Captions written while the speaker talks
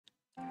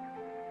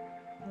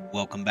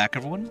Welcome back,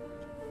 everyone,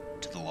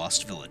 to the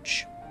Lost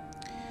Village.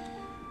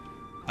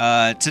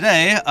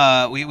 Today,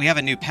 we have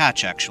a new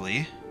patch,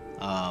 actually.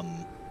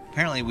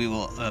 Apparently we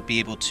will be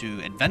able to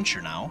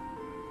adventure now.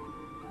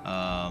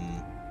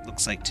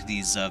 Looks like to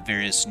these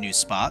various new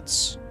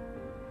spots.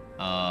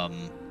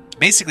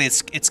 Basically,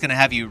 it's going to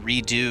have you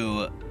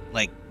redo,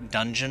 like,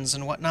 dungeons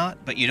and whatnot,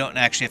 but you don't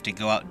actually have to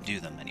go out and do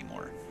them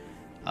anymore.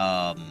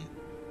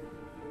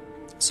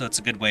 So it's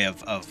a good way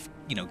of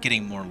you know,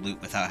 getting more loot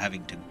without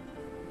having to,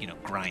 you know,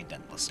 grind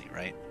endlessly,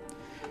 right?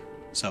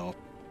 So,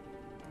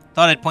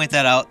 thought I'd point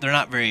that out. They're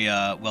not very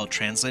well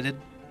translated,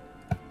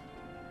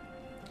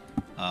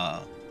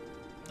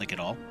 like at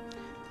all.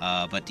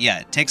 But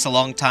yeah, it takes a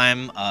long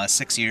time,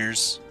 6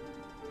 years.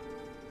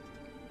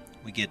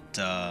 We get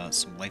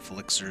some life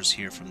elixirs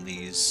here from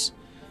these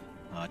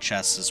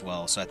chests as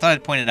well. So I thought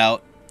I'd point it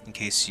out in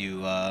case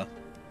you were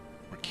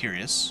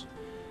curious.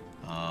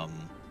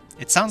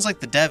 It sounds like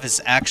the dev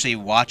is actually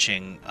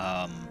watching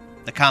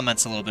the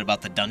comments a little bit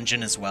about the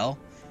dungeon as well.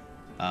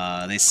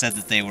 They said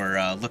that they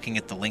were looking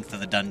at the length of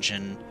the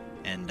dungeon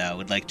and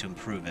would like to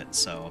improve it.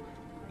 So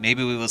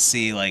maybe we will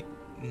see like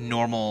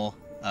normal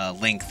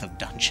length of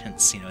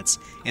dungeons. You know,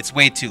 it's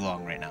way too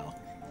long right now.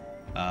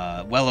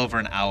 Well over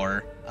an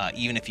hour,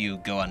 even if you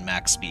go on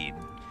max speed.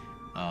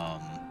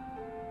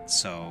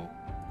 So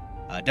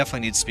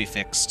definitely needs to be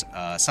fixed.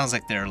 Sounds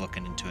like they're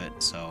looking into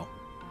it. So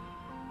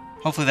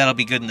hopefully that'll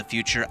be good in the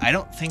future. I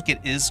don't think it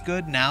is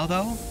good now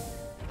though.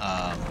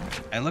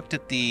 I looked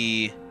at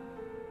the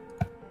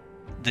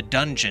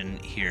dungeon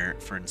here,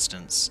 for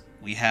instance.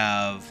 We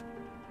have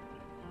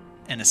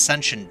an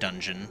Ascension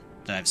dungeon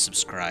that I've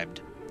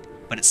subscribed,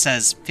 but it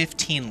says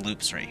 15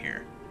 loops right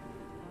here.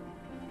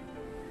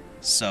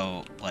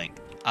 So, like,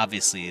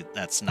 obviously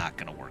that's not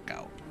gonna work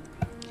out.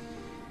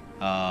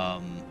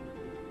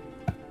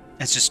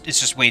 It's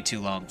just way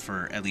too long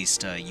for at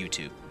least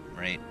YouTube,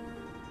 right?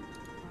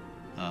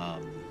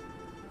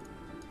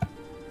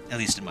 At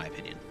least in my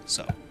opinion.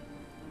 So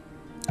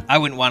I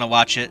wouldn't want to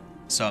watch it,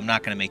 so I'm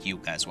not going to make you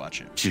guys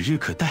watch it.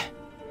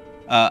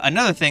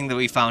 Another thing that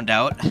we found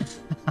out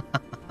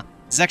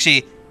is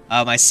actually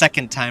my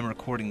second time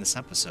recording this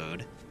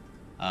episode,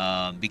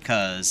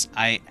 because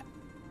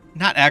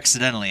not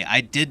accidentally,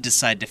 I did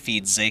decide to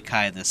feed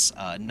Zae this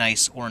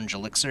nice orange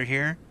elixir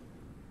here.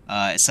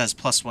 It says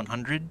plus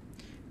 100.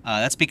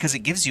 That's because it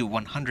gives you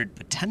 100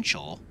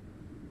 potential,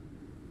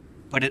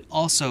 but it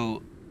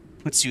also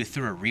puts you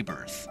through a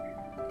rebirth.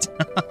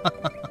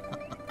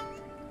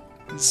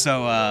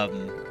 So,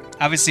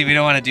 obviously we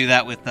don't want to do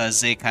that with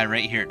Zae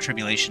right here at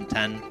Tribulation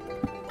 10.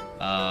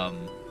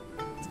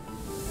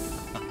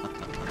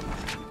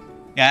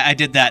 Yeah, I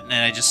did that and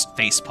I just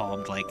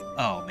facepalmed like,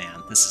 oh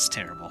man, this is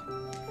terrible.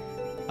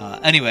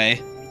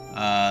 Anyway,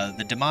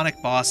 the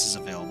demonic boss is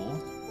available.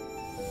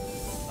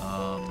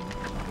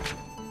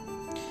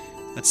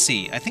 Let's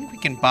see. I think we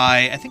can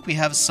buy. I think we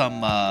have some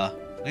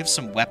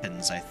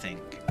weapons, I think,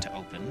 to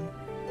open.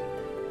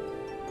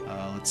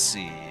 Let's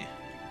see.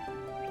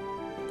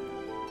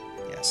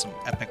 Yeah, some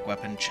epic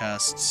weapon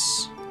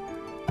chests.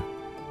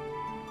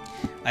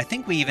 I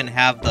think we even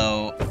have,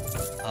 though.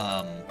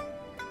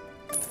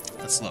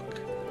 Let's look.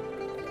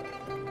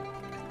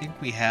 I think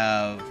we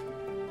have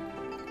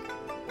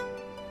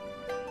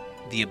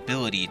the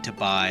ability to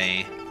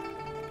buy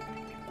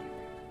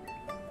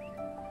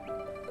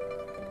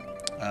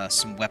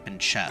some weapon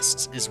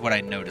chests, is what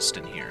I noticed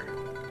in here.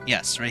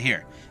 Yes, right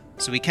here.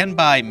 So we can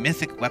buy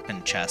mythic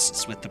weapon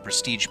chests with the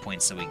prestige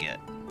points that we get.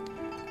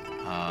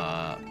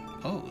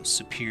 Oh,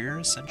 Superior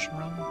Ascension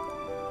Run?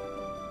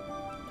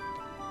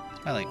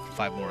 Let's buy like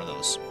 5 more of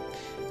those.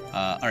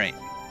 Alright.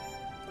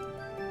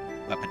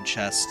 Weapon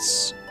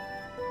chests.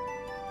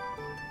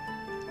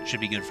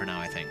 Should be good for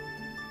now, I think.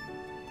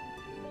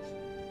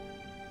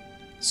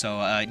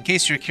 So, in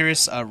case you're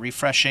curious,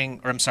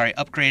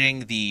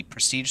 upgrading the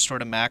Prestige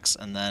Sword to max,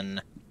 and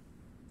then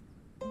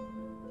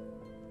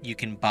you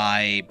can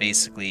buy,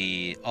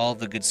 basically, all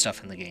the good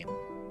stuff in the game.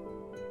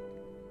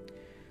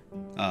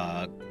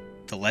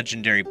 The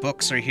legendary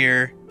books are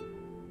here.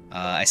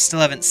 I still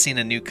haven't seen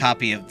a new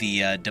copy of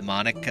the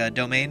demonic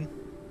domain.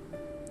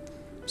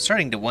 I'm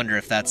starting to wonder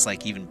if that's,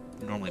 like, even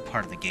normally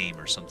part of the game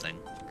or something.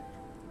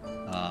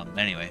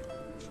 Anyway.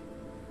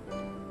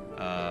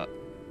 Let's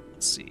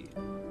see.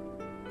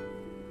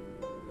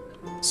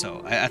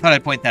 So, I thought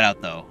I'd point that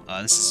out, though.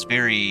 This is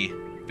very,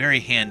 very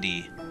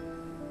handy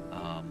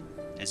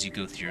as you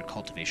go through your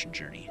cultivation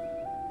journey.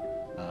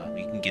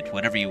 You can get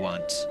whatever you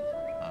want.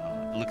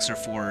 Elixir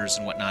 4s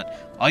and whatnot.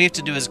 All you have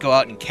to do is go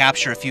out and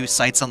capture a few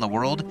sites on the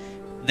world.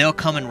 They'll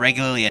come and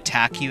regularly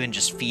attack you and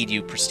just feed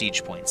you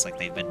prestige points like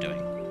they've been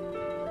doing.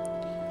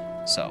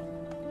 So.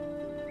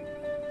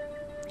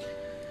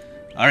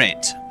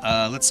 Alright,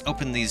 let's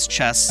open these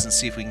chests and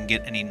see if we can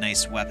get any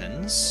nice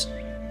weapons.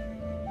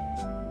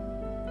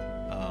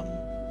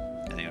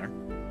 There they are.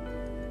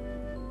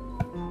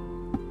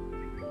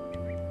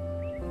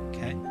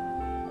 Okay.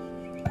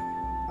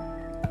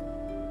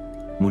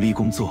 努力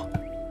工作，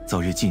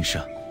早日晋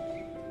升。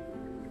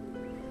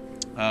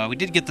 We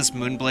did get this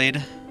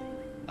Moonblade.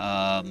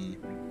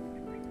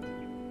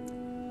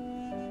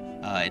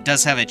 It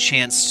does have a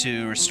chance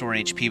to restore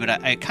HP,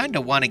 but I kind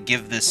of want to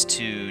give this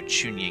to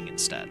Chunying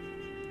instead.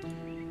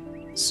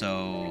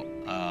 So,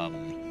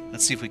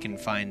 let's see if we can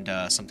find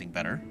something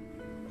better.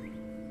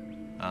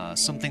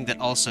 Something that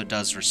also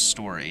does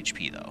restore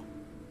HP, though.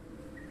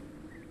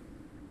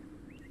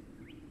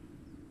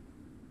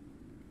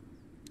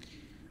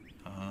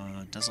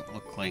 Doesn't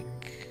look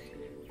like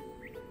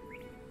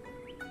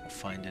we'll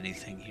find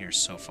anything here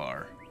so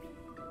far.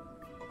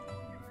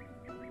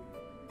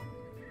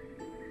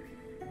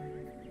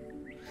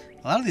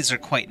 A lot of these are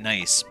quite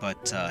nice,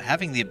 but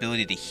having the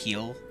ability to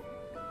heal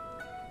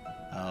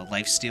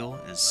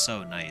lifesteal is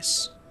so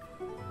nice.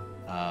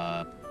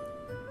 I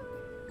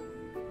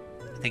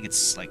think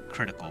it's like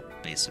critical,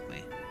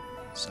 basically.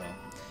 So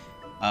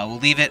we'll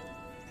leave it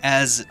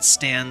as it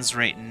stands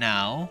right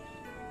now.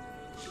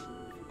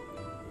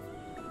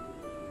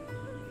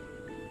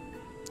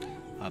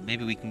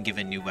 Maybe we can give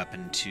a new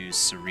weapon to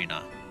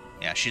Serena.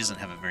 Yeah, she doesn't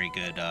have a very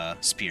good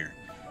spear.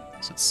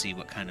 So let's see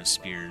what kind of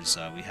spears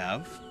we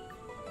have.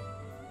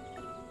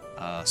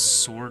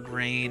 Sword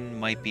Rain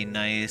might be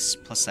nice,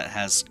 plus that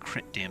has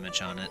crit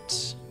damage on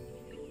it.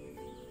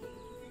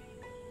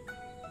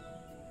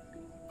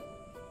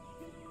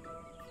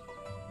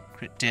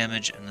 Crit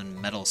damage and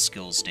then metal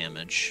skills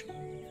damage.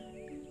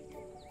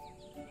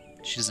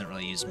 She doesn't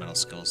really use metal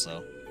skills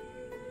though.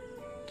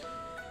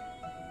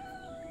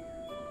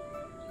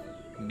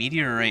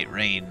 Meteorite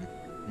Rain.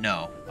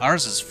 No,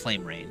 ours is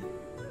Flame Rain.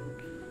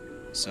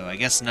 So I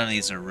guess none of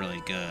these are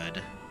really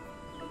good.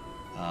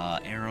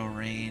 Arrow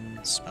Rain,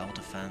 Spell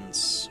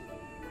Defense.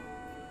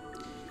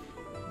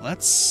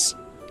 Let's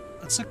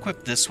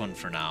equip this one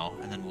for now,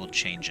 and then we'll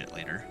change it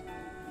later.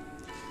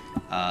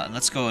 And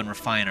let's go and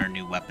refine our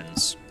new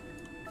weapons.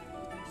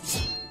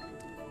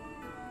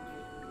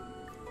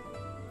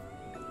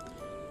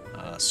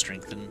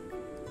 Strengthen.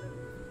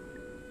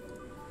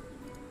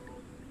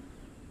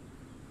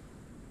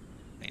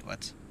 Wait,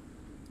 what?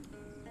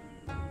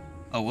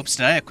 Oh, whoops,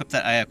 did I equip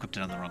that? I equipped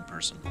it on the wrong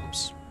person.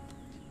 Whoops.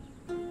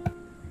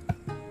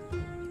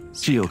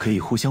 挚友可以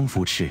互相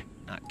扶持。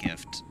 Not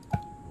gift.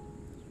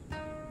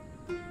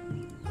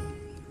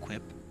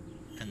 Equip.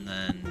 And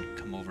then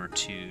come over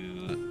to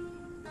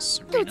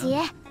Serena. 渡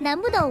劫，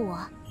难不倒我。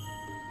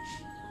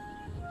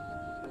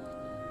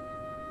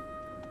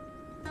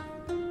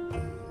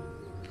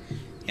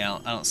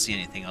 Yeah, I don't see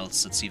anything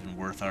else that's even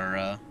worth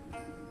our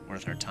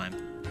time.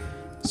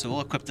 So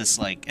we'll equip this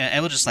like, I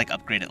will just like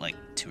upgrade it like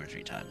 2 or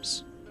 3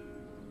 times.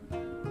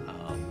 There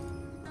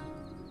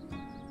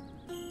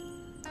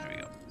we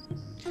go.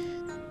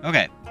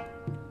 Okay.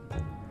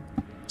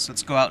 So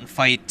let's go out and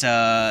fight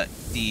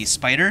the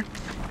spider.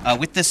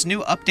 With this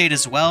new update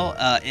as well,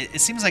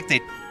 it seems like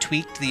they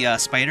tweaked the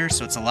spider,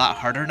 so it's a lot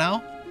harder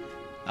now.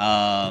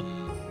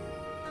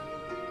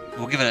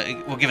 We'll give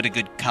it a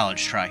good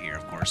college try here,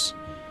 of course.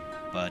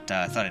 But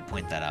I thought I'd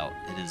point that out.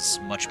 It is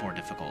much more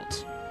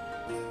difficult.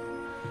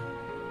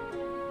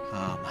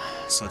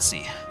 So let's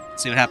see.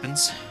 See what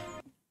happens.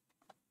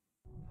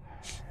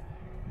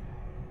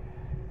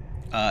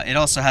 It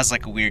also has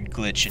like a weird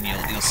glitch, and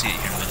you'll see it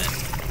here in a minute,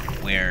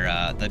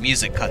 where the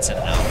music cuts in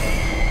and out.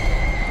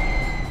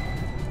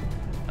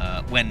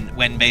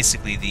 When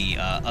basically the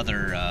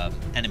other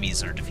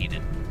enemies are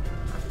defeated.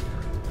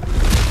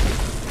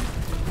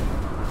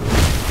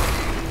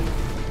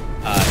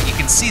 You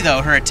can see,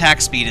 though, her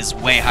attack speed is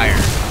way higher.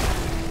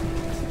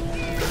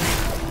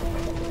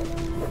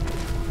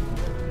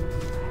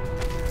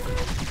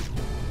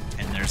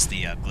 And there's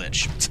the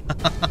glitch.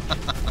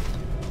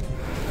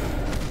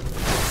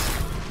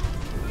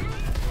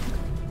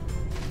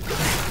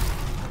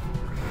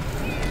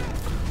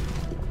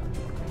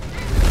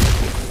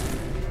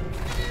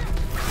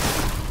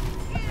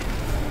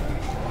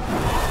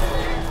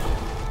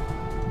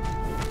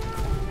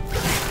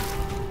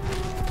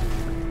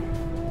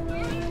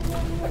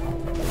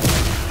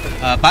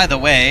 By the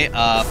way,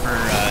 for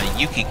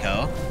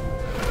Yukiko,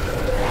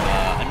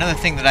 another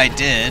thing that I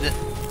did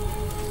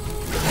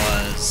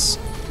was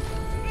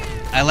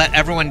I let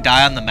everyone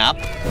die on the map,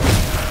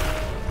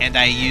 and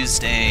I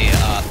used a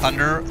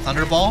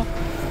Thunderball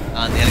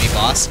on the enemy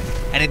boss,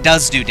 and it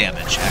does do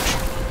damage,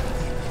 actually.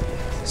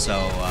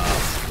 So,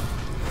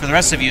 for the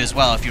rest of you as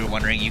well, if you were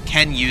wondering, you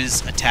can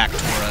use attack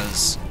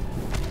Toras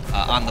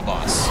on the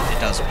boss. It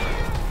does work.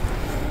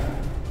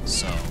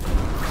 So,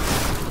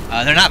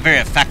 they're not very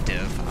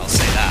effective, I'll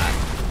say that.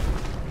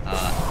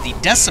 The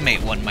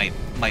Decimate one might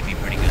be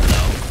pretty good,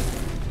 though,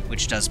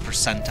 which does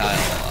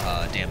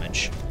percentile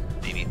damage,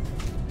 maybe.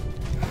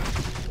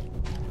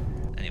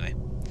 Anyway.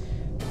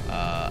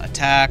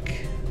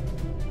 Attack.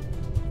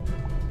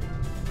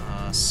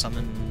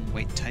 Summon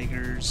White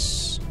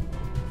Tigers.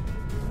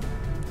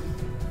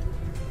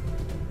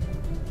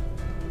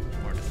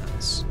 More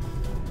defense.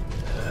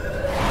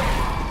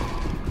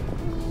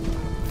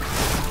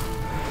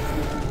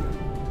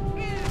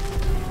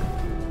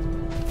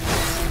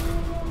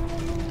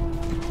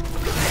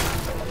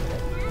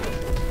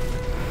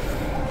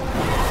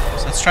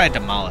 Let's try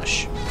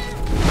Demolish.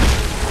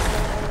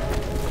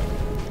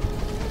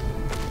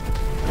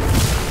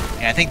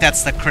 Yeah, I think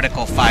that's the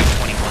critical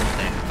 521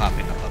 thing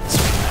popping up on the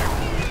screen there,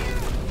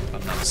 if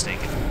I'm not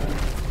mistaken.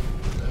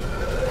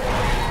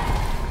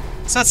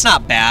 So it's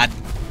not bad.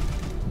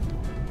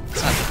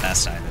 It's not the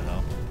best either,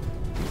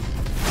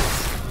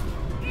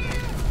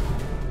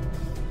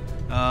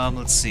 though.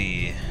 Let's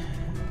see.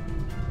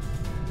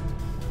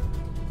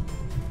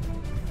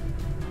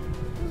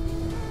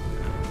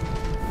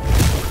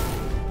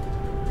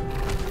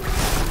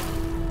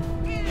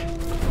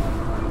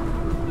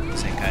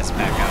 Guy's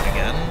back out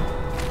again.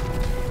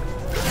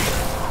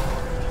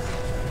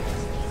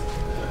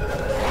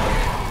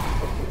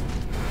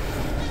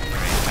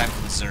 Alright, time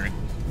for the Zerg.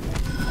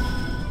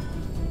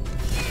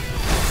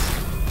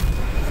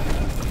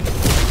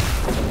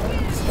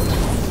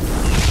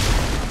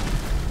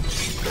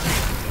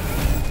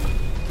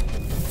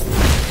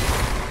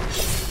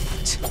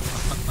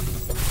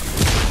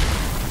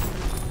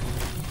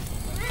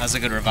 That's a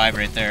good revive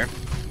right there.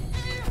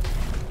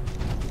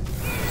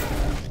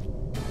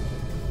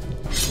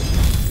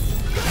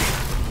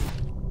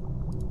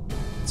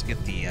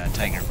 Get the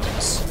Tiger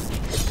bonus.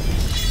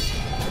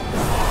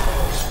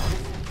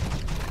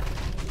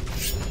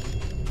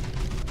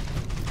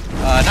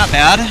 Not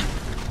bad.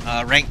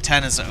 Rank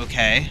 10 is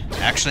okay,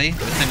 actually.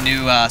 With the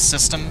new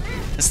system,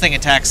 this thing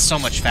attacks so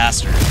much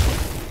faster.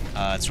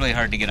 It's really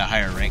hard to get a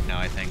higher rank now,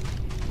 I think.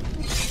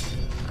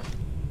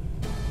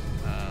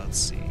 Let's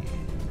see.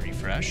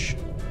 Refresh.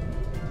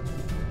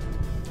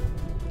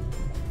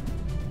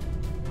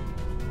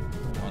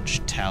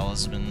 Launch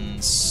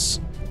talismans.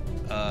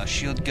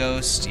 Shield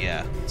Ghost,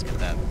 yeah, let's get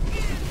that.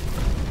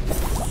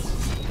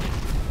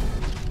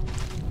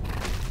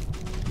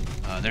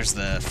 There's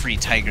the free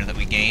Tiger that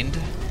we gained.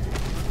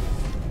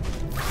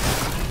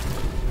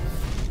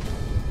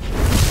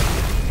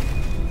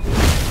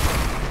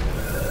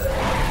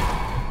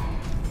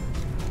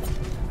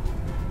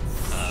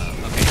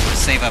 Okay, we'll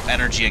save up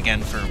energy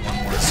again for one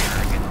more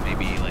Zerg in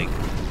maybe like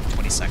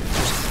 20 seconds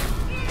or something.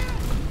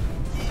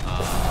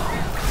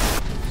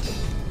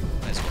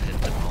 Might as well hit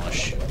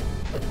Demolish.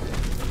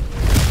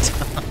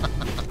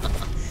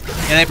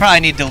 Yeah, they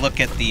probably need to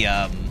look at the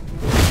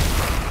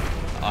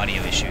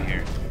audio issue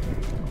here.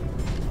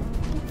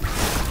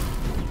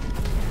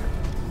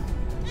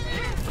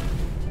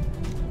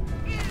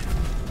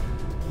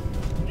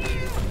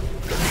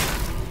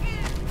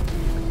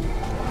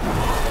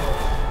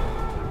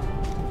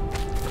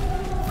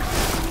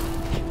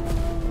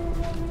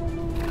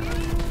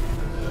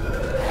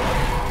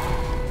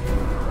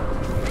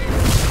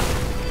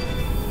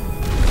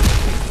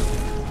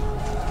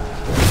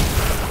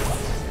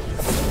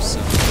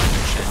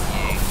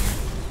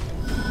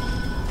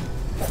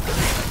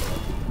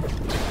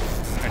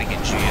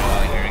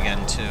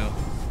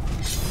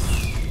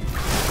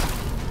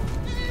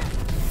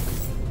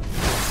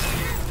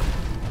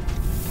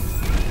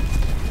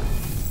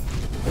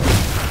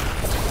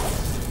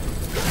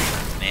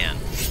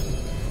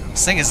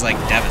 This thing is like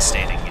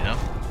devastating, you know?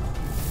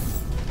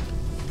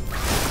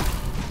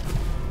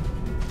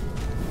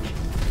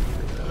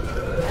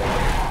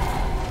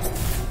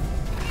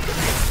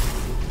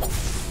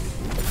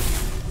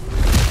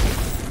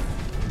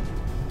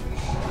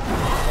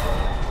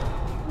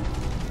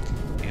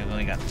 Yeah, I've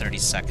only got 30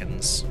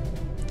 seconds.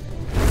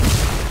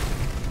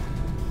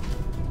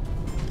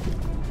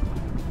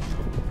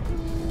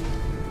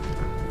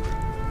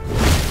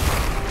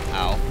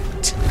 Ow.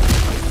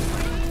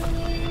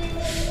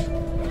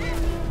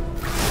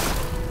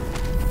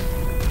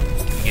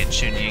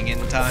 Chun Ying in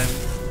time?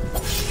 I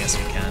guess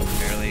we can,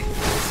 barely.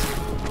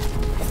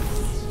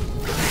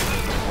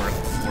 Work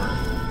before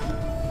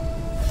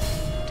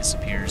it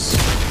disappears.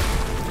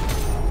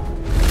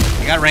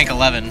 We got rank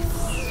 11.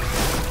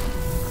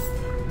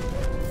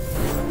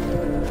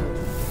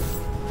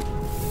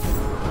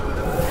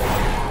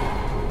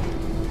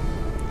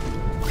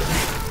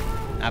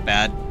 Not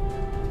bad.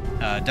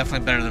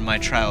 Definitely better than my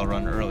trial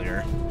run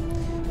earlier.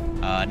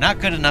 Not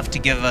good enough to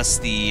give us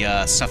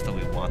the stuff that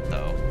we want,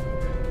 though.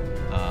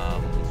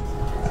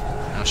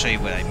 I'll show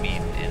you what I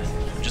mean in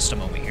just a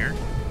moment here.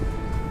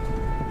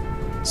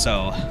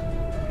 So,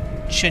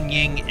 Chun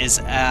Ying is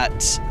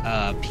at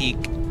peak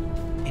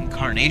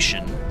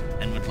incarnation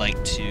and would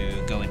like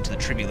to go into the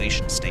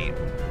tribulation state.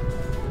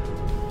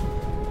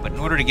 But in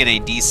order to get a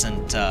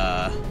decent,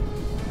 a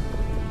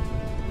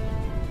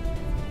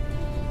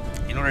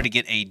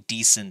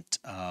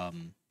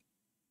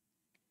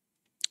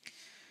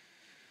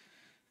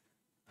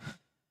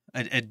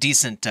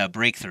decent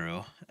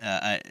breakthrough,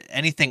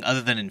 anything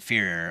other than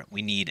inferior,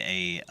 we need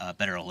a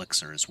better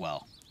elixir as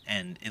well.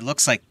 And it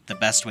looks like the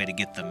best way to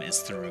get them is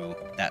through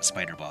that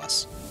spider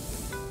boss.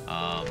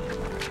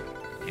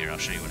 Here, I'll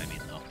show you what I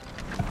mean, though.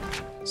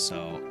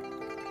 So,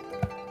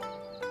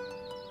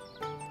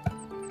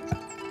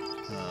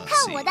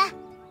 let's see.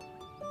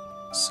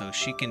 So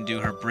she can do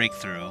her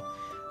breakthrough,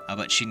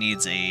 but she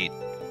needs a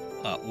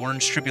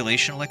orange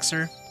tribulation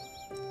elixir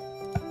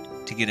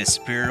to get a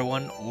superior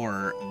one,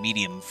 or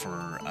medium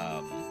for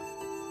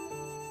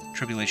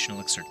Tribulation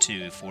Elixir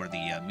 2 for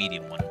the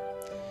medium one.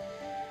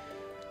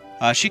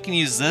 She can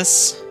use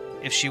this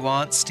if she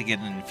wants to get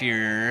an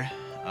inferior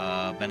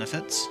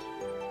benefit.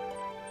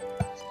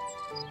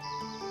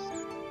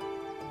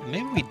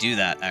 Maybe we do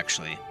that,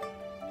 actually.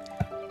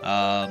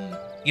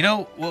 You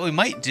know, what we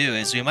might do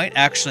is we might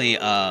actually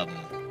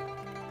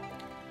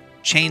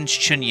change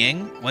Chun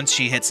Ying once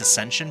she hits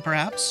Ascension,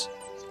 perhaps,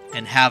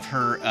 and have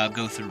her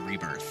go through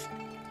Rebirth.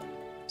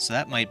 So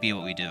that might be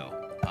what we do.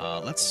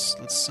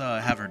 Let's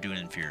have her do an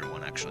inferior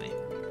one, actually.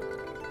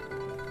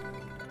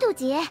 渡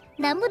劫，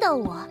难不倒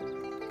我。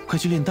快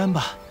去炼丹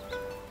吧。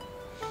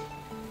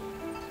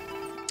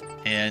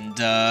 And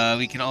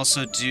we can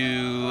also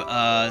do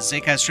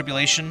Zeikai's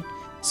Tribulation.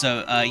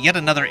 So yet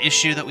another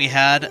issue that we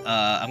had,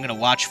 I'm going to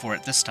watch for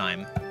it this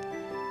time,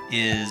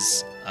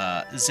 is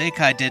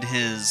Zeikai did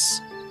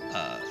his,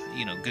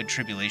 you know, good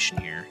Tribulation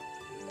here.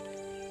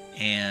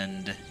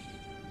 And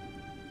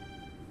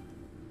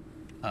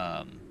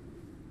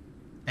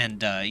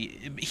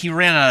he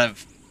ran out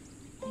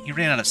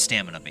of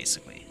stamina,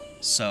 basically.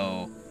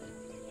 So,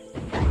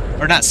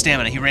 or not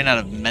stamina, he ran out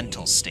of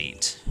mental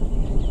state.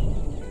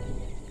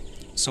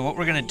 So what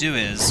we're going to do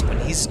is, when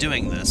he's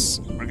doing this,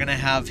 we're going to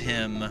have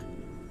him...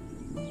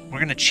 We're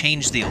going to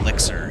change the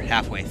elixir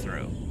halfway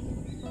through.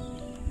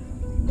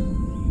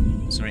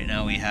 So right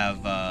now we have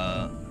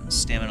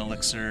stamina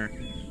elixir.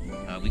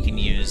 We can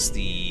use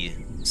the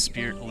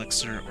spirit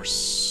elixir, or...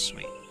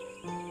 wait.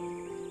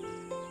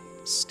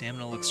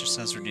 Stamina elixir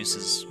says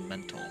reduces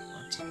mental.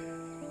 What?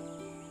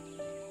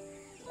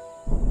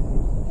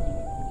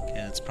 Okay,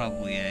 that's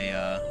probably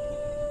an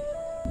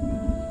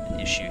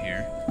issue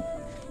here.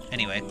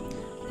 Anyway,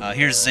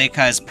 here's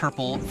Zeikai's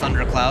purple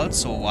thundercloud,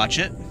 so we'll watch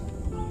it.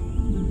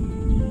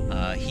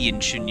 He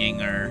and Chun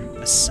Ying are,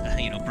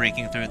 you know,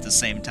 breaking through at the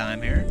same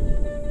time here.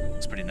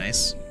 It's pretty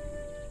nice.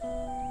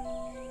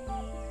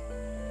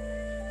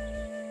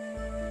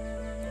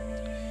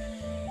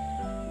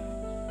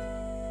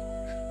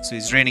 So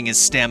he's draining his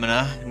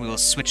stamina, and we will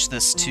switch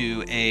this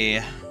to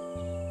a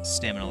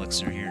stamina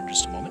elixir here in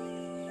just a moment.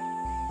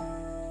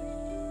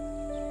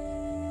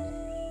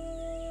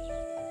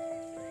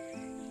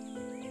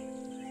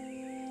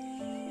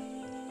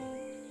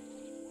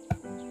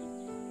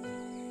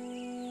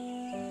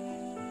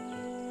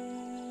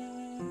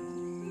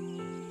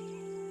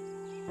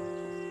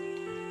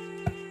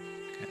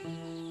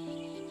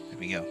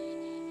 We go.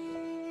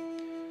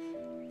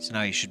 So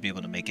now you should be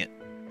able to make it.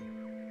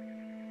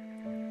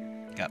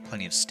 Got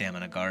plenty of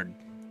stamina guard,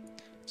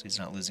 so he's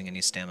not losing any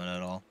stamina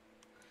at all.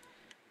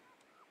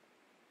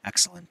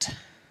 Excellent.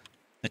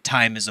 The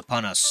time is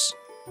upon us.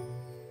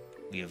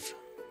 We have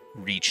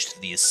reached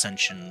the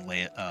Ascension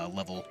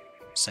level,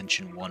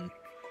 Ascension 1.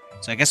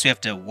 So I guess we have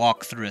to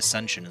walk through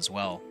Ascension as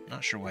well.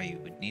 Not sure why you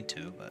would need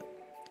to, but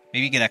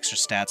maybe get extra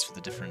stats for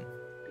the different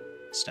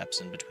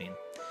steps in between.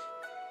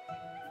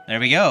 There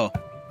we go.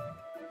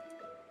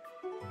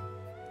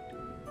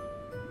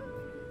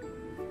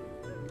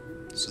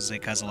 So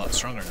Zeikai's a lot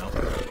stronger now.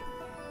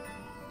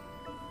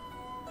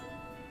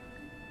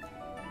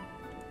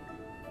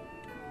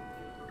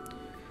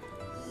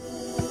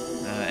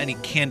 Any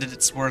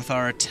candidates worth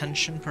our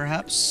attention,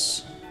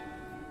 perhaps?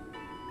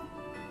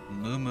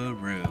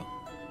 Moo-moo-roo.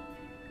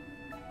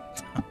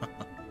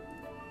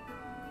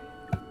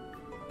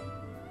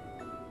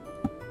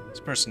 This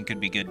person could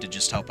be good to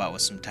just help out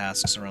with some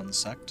tasks around the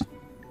sect.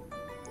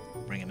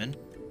 Bring him in.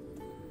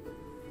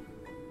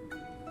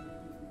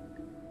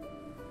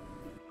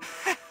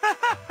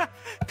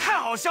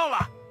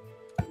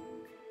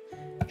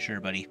 Sure,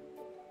 buddy.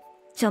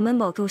 掌门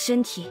保重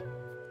身体。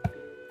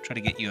 Try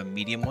to get you a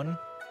medium one.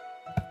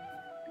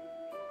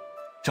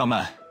 掌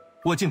门，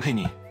我敬佩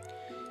你。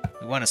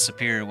 We want a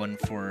superior one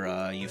for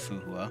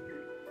Yufuhua.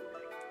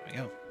 There we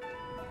go.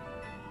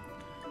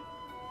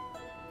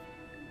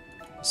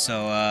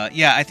 So,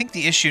 yeah, I think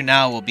the issue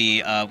now will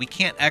be we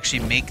can't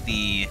actually make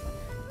the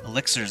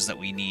elixirs that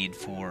we need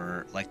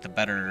for, like, the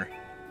better...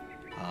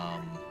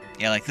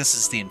 yeah, like, this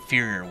is the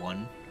inferior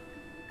one.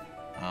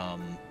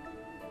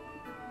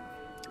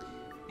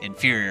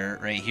 Inferior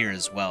right here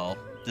as well.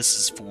 This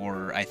is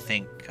for, I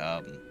think,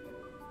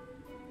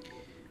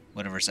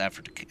 whatever's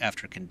after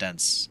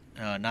condense.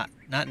 Not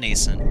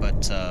nascent,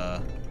 but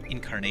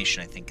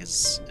incarnation, I think,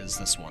 is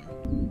this one.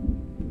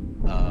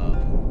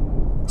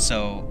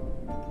 So,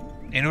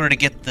 in order to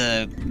get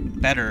the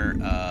better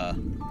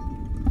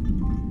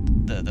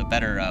the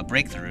better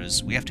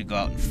breakthroughs, we have to go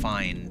out and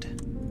find.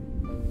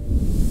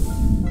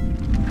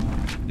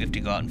 We have to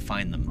go out and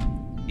find them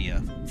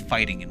via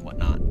fighting and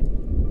whatnot.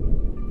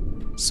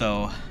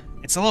 So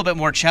it's a little bit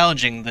more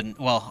challenging than,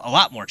 well, a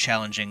lot more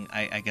challenging,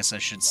 I guess I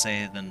should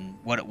say, than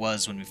what it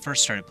was when we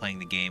first started playing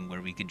the game,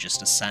 where we could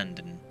just ascend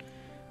and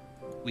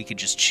we could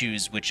just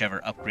choose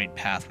whichever upgrade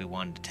path we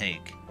wanted to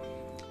take.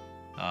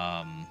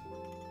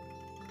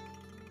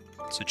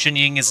 So Chun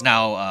Ying is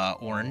now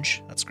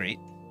orange. That's great.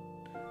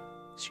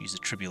 She's a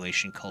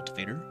Tribulation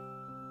Cultivator.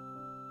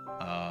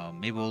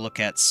 Maybe we'll look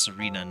at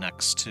Serena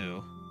next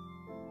too.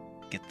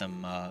 Get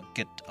them,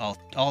 get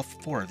all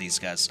four of these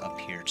guys up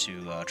here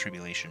to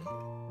Tribulation.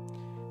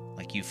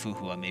 Like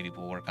Yufuhua, maybe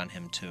we'll work on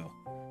him too.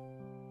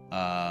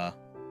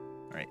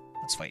 Alright,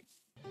 let's fight.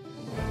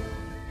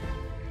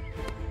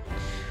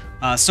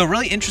 So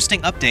really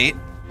interesting update.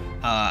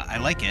 I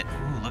like it.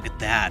 Ooh, look at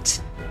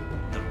that.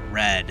 The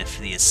red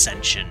for the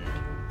Ascension.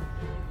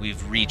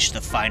 We've reached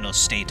the final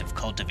state of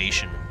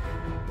cultivation.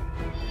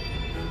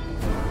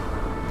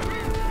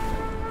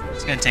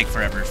 It's gonna take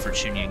forever for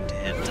Chunying to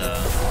hit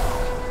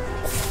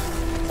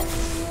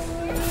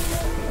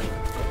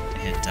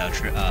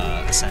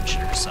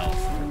Ascension herself.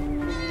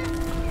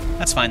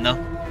 That's fine though.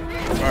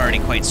 We're already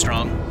quite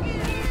strong.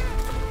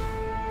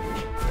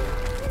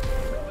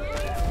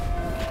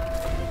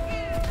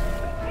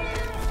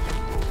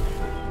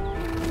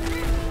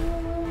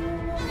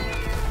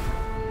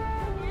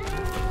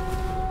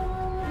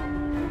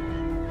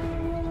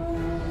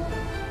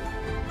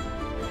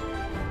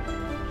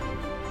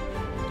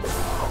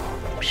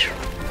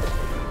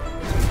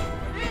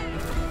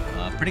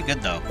 Pretty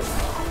good though.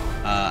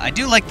 I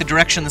do like the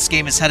direction this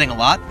game is heading a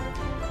lot.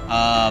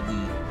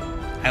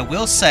 I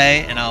will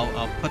say, and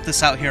I'll put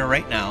this out here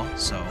right now,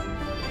 so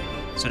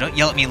don't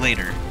yell at me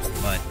later,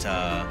 but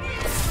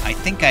I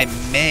think I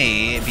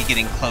may be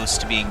getting close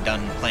to being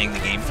done playing the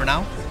game for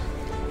now.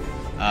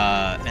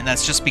 And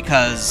that's just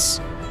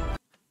because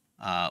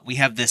we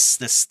have this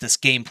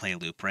gameplay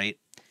loop, right?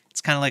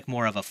 It's kind of like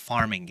more of a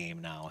farming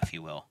game now, if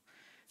you will,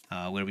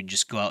 where we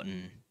just go out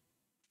and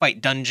fight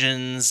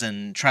dungeons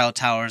and trial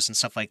towers and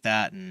stuff like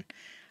that, and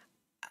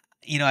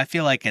you know, I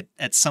feel like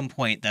at some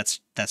point that's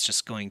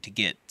just going to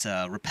get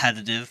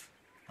repetitive.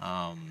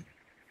 So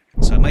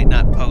I might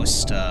not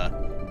post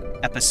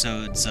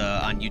episodes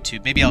on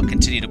YouTube. Maybe I'll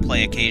continue to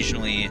play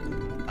occasionally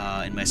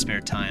in my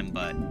spare time,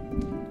 but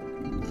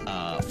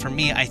for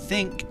me, I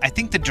think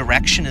the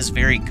direction is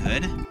very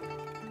good,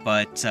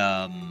 but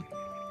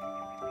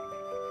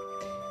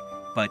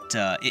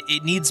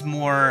it needs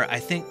more. I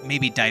think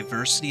maybe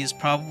diversity is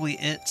probably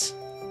it.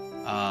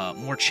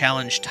 More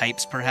challenge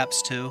types,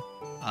 perhaps, too.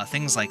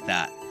 Things like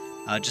that,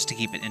 just to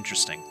keep it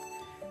interesting.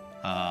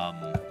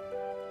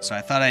 So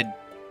I thought I'd,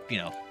 you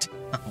know,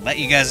 let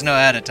you guys know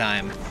ahead of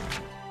time.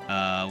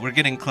 We're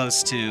getting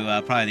close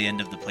to probably the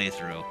end of the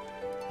playthrough.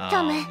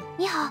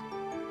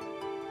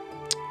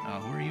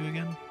 Who are you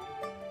again?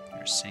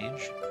 You're a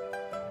sage?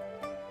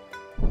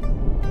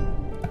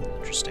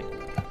 Interesting.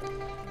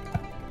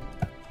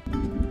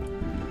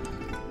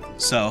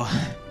 So,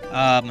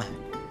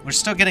 we're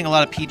still getting a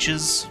lot of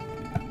peaches.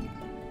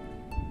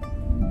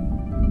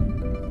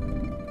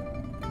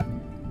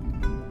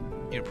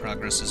 Your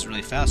progress is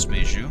really fast,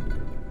 Meiju.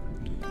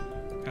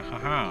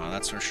 Haha,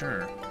 that's for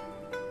sure.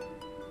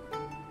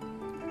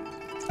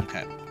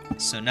 Okay,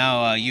 so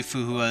now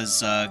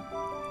Yufuhua's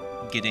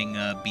getting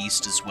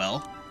Beast as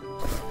well.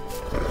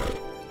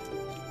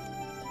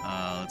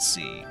 Let's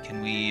see,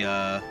 can we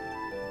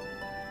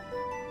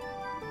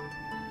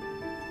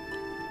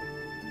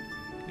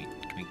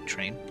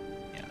train?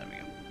 Yeah, there we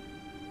go.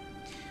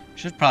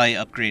 Should probably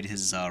upgrade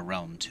his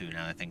realm too,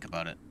 now that I think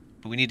about it.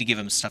 But we need to give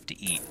him stuff to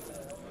eat.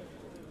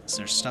 Is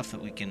there stuff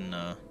that we can,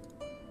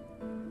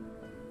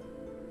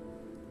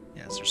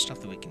 yeah, is there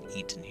stuff that we can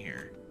eat in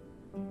here?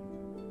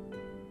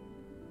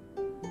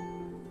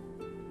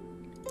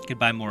 Could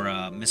buy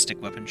more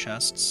mystic weapon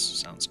chests.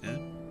 Sounds good.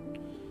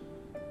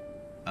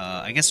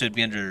 I guess it would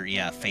be under,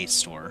 yeah, Faith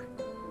Store.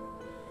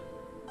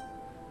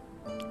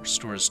 Our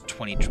store is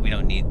 20. We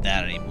don't need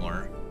that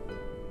anymore.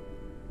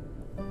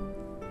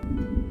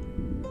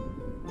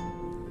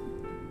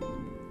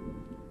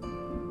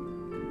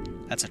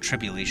 That's a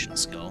tribulation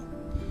skill.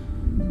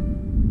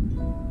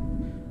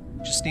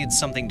 Just need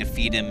something to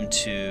feed him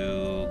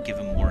to give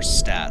him more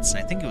stats.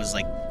 And I think it was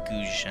like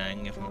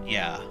Guzhang.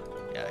 Yeah,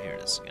 here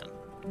it is again.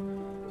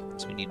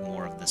 So we need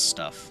more of this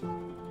stuff.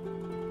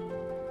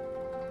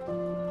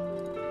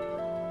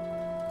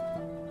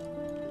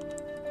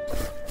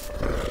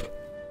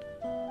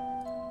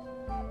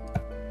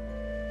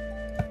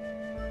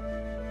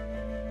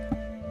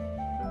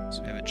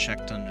 So we have it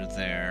checked under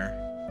there.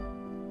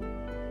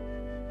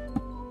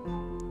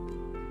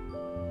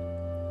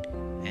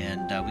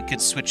 And we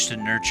could switch to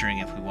nurturing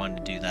if we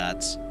wanted to do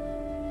that.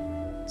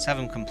 Let's have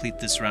him complete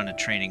this round of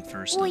training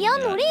first. Okay.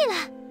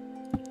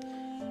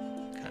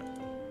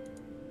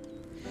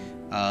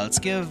 Let's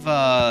give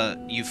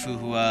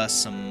Yufuhua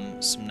some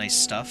nice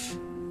stuff.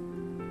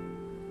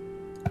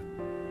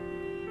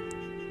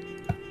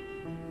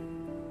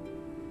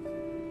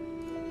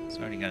 It's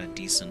already got a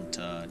decent.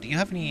 Do you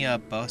have any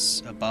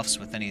buffs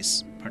with any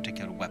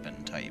particular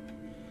weapon type?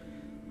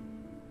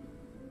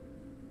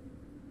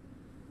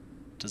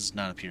 Does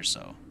not appear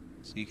so.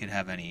 So you could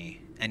have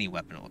any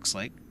weapon, it looks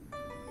like.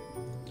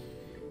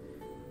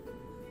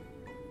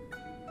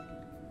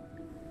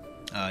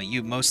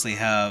 You mostly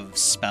have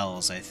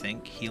spells, I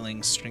think.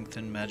 Healing,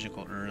 Strengthen,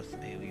 Magical Earth,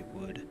 Melee,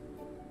 Wood.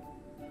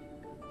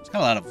 It's got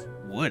a lot of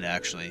wood,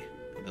 actually,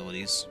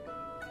 abilities.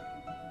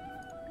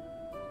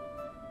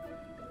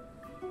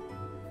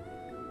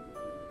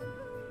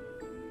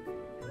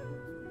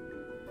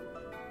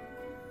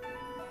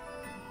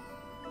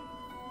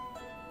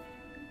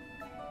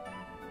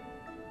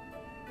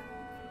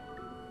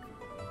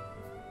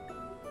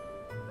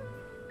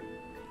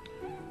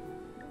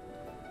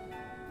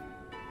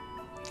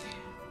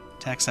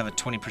 Attacks have a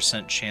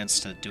 20%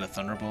 chance to do a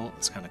Thunderbolt.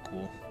 It's kind of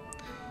cool.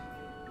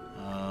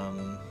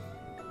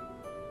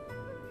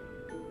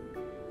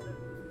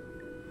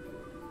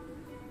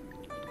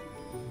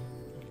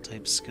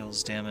 Type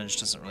skills damage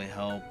doesn't really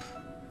help.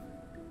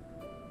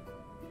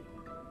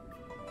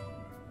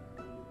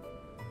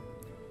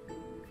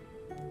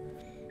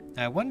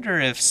 I wonder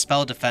if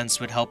spell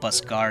defense would help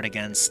us guard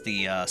against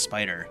the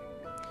spider.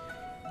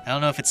 I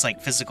don't know if it's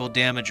like physical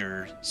damage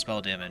or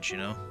spell damage, you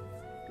know?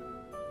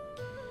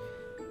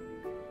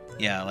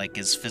 Yeah, like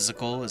is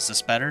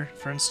this better,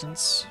 for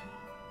instance?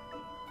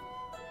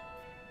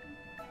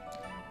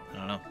 I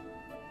don't know.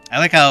 I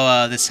like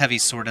how this heavy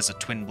sword has a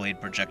twin blade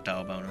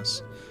projectile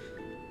bonus.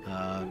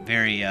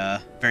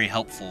 Very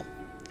helpful.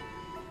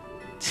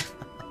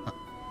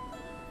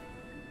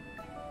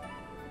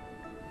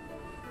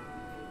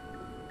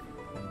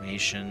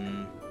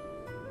 Formation.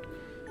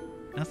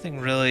 Nothing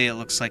really, it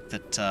looks like,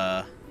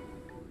 that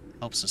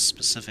helps us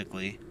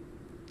specifically.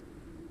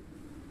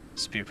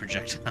 Spear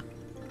projectile.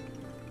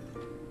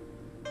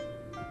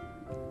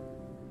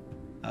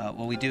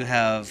 Well, we do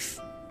have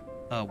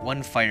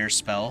one fire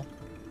spell.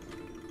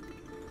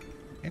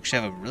 We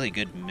actually have a really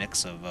good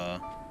mix of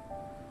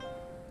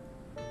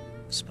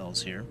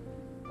spells here.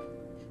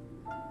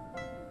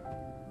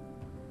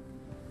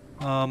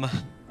 Yeah,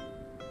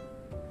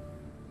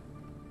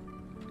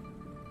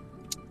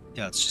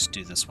 let's just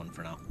do this one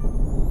for now.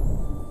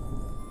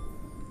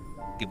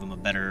 Give him a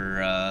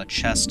better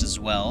chest as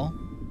well.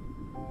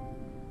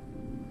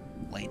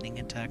 Lightning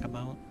attack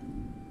amount.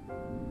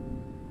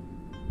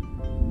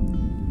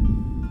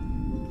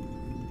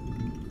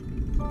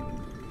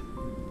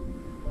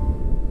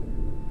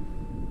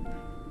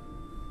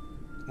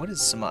 What is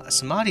Samadhi?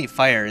 Samadhi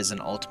Fire is an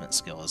ultimate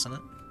skill, isn't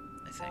it?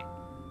 I think.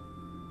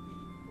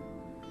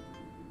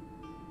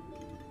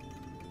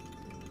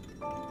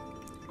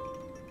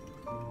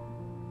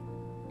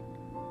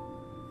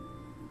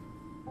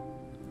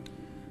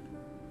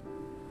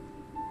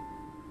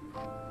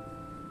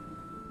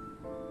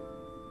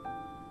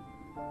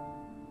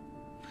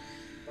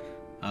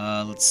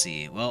 Let's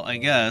see. Well, I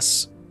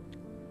guess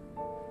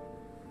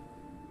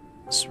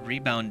this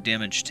rebound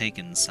damage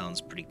taken sounds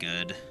pretty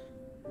good.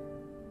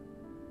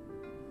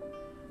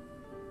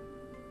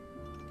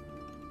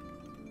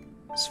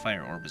 This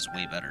fire orb is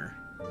way better.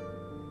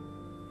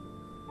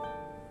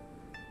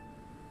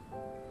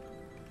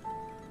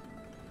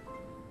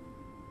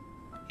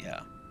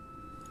 Yeah.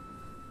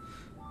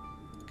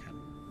 Okay.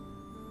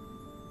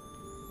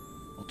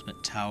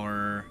 Ultimate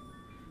Tower.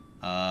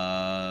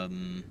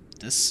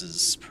 This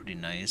is pretty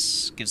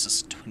nice. Gives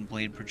us a twin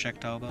blade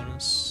projectile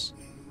bonus.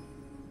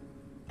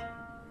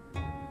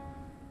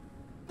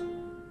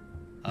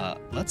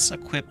 Let's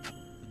equip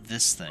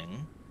this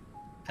thing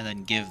and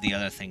then give the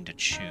other thing to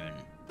Chun.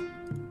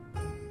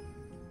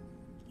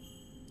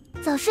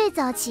 早睡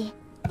早起。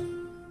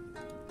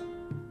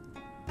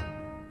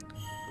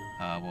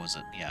 What was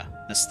it? Yeah,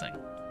 this thing.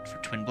 For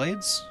twin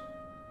blades?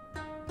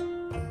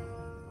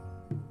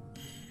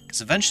 Because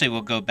eventually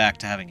we'll go back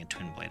to having a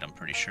twin blade, I'm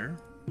pretty sure.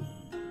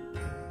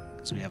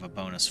 Because we have a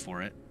bonus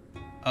for it.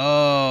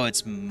 Oh,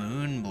 it's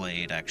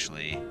Moonblade,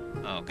 actually.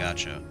 Oh,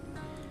 gotcha.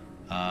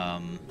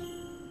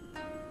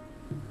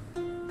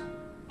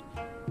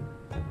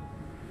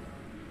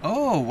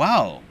 Oh,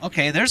 wow.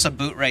 Okay, there's a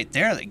boot right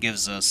there that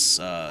gives us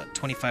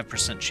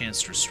 25%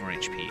 chance to restore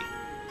HP.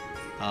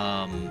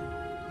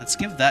 Let's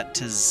give that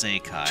to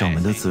Zakai. 掌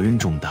门的责任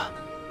重大。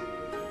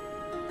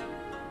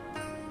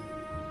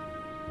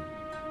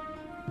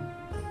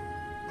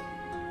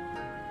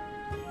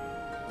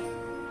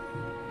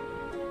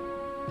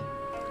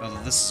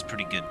 Although this is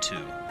pretty good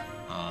too.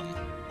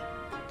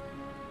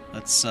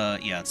 Let's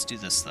do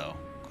this though.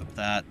 Equip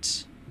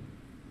that.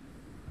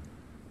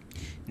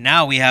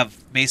 Now we have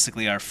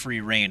basically our free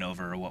reign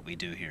over what we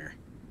do here.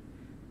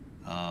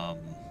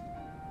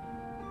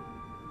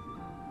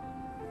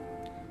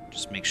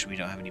 Just make sure we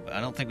don't have any.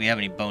 I don't think we have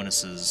any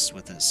bonuses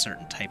with a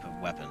certain type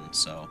of weapon,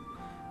 so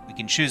we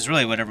can choose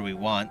really whatever we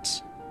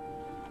want.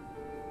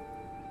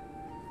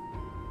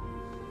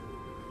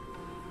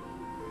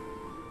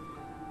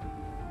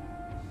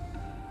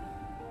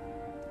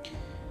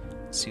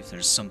 See if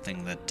there's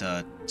something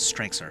that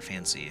strikes our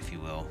fancy, if you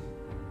will.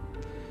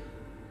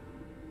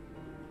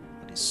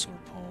 What is Sword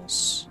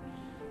Pulse?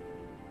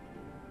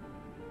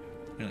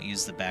 We don't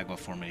use the Bagua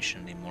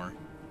formation anymore.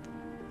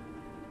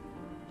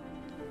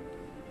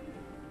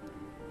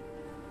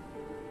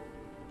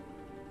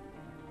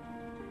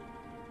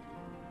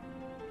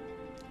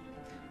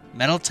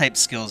 Metal type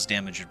skills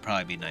damage would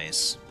probably be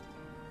nice.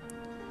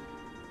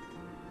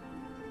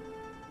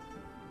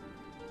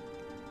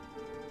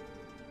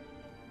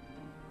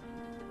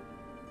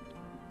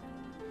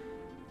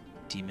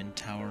 Demon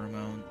Tower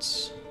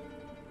amounts.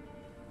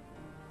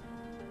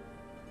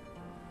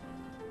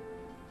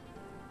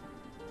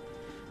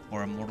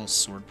 Or Immortal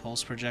Sword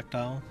Pulse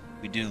projectile.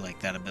 We do like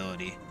that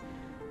ability.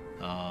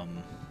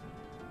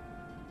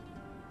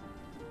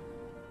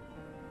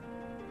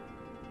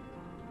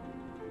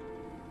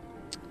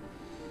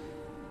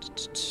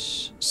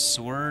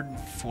 Sword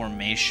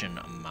formation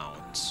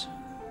amount.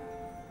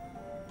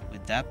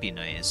 Would that be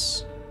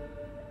nice?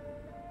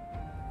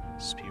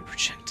 Spear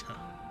projectile.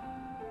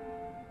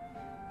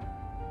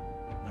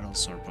 Metal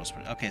sword pulse.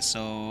 Okay,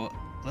 so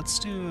let's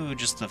do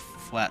just the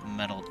flat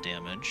metal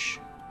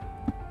damage.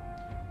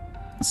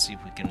 Let's see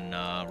if we can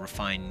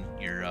refine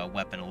your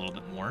weapon a little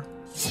bit more.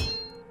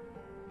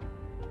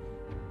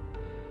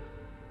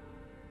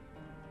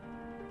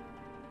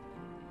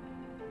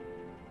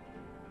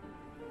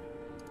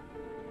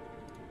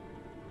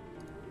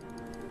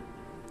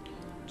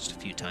 Just a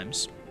few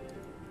times.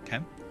 Okay.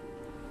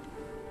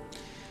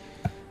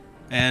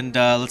 And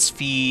let's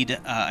feed,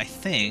 I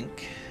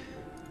think...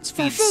 Let's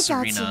feed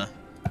Serena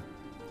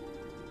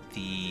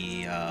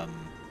the,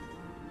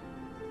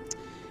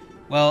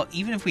 well,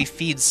 even if we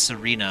feed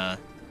Serena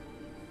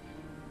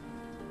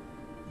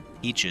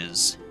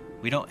peaches,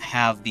 we don't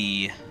have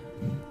the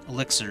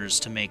elixirs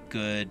to make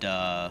good,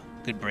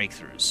 good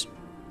breakthroughs.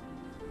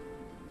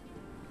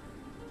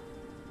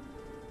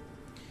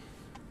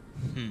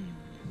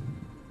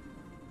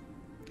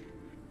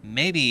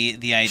 Maybe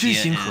the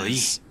idea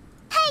is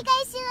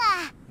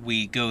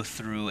we go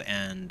through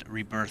and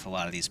rebirth a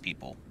lot of these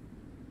people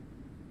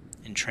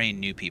and train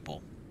new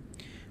people,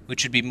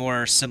 which would be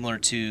more similar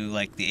to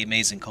like the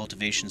Amazing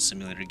Cultivation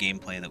Simulator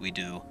gameplay that we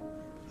do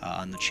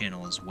on the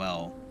channel as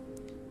well.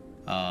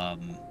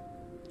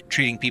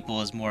 Treating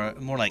people as more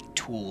like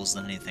tools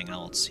than anything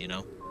else, you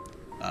know.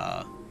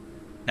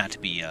 Not to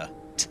be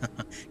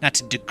not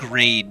to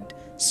degrade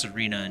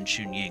Serena and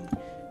Chun Ying,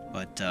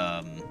 but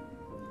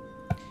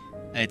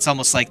it's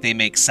almost like they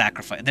make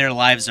sacrifice. Their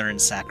lives are in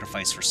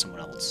sacrifice for someone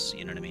else.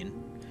 You know what I mean?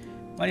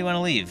 Why do you want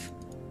to leave?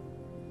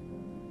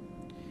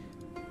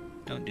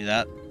 Don't do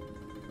that.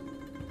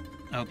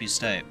 I hope you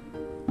stay.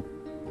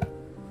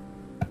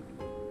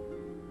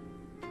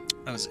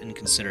 That was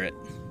inconsiderate.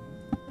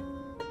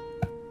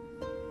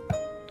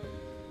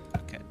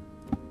 Okay.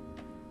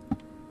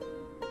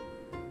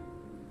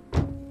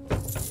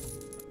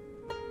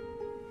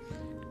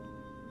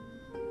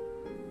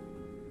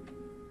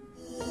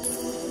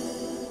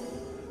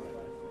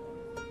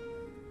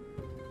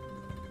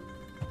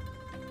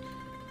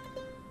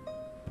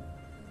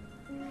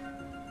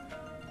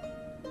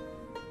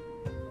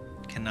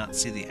 Cannot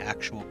see the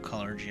actual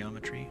color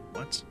geometry.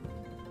 What?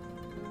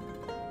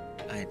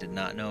 I did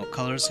not know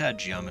colors had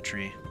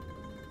geometry.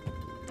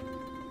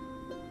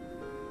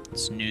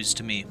 It's news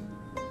to me.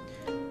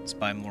 Let's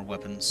buy more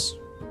weapons.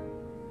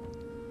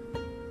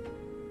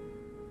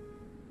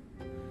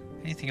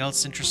 Anything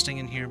else interesting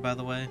in here, by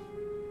the way?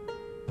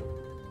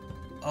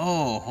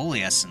 Oh,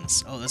 Holy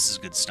Essence. Oh, this is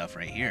good stuff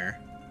right here.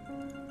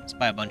 Let's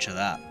buy a bunch of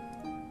that.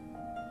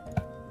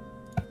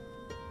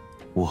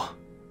 我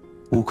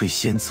无愧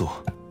先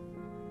作。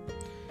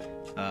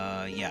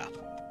 Yeah.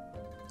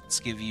 Let's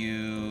give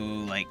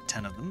you, like,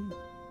 10 of them.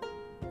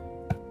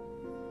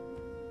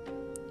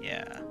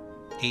 Yeah.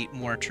 8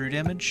 more true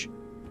damage.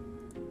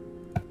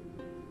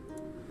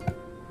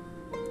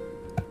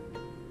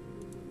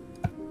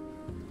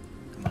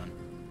 Come on.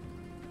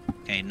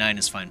 Okay, 9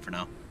 is fine for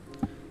now.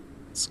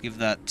 Let's give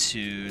that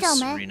to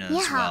Serena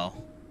as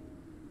well.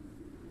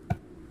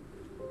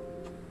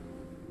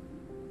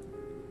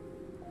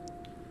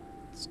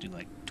 Let's do,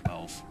 like,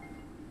 12.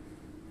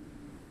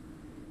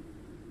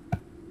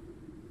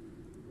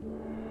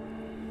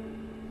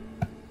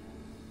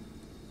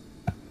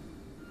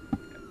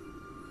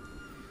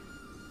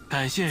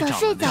感谢掌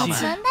门的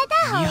信任。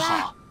你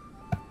好。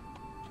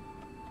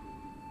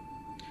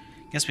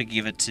 Guess we could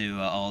give it to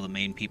all the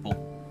main people.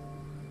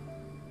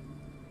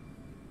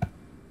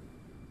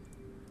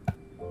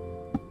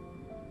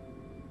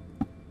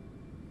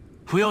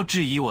 "不要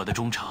质疑我的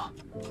忠诚。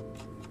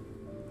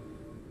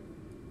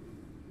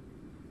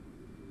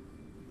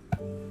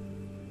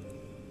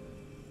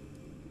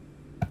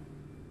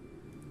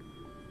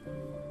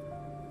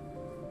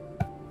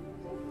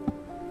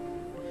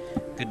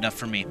 Good enough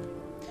for me.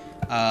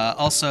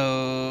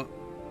 Also,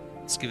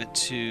 let's give it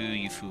to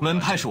Yufu. 门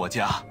派是我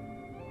家。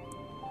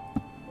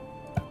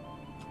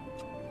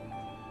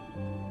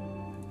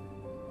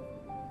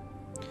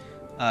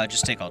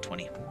 Just take all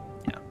 20.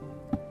 Yeah.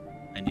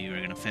 I knew you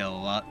were gonna fail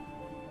a lot.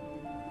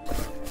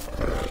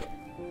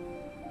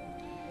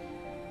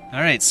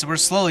 Alright, so we're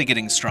slowly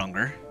getting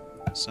stronger.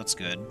 So that's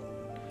good.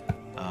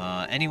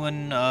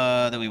 Anyone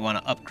that we want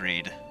to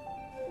upgrade?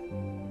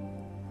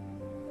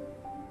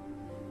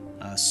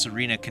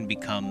 Serena can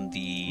become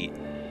the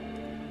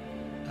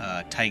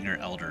Tiger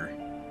Elder.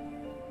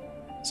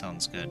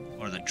 Sounds good.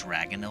 Or the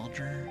Dragon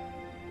Elder?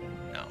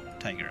 No,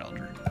 Tiger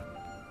Elder.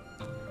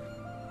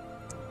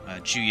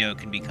 Juyo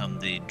can become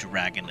the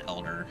Dragon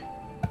Elder.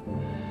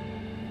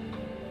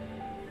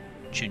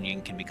 Chun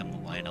Ying can become the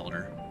Lion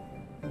Elder.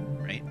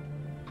 Right?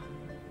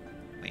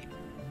 Wait.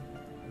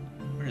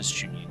 Where is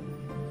Chun Ying?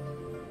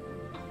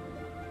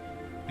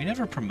 We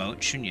never promote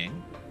Chun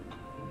Ying.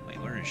 Wait,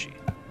 where is she?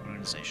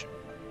 Organization.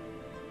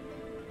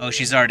 Oh,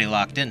 she's already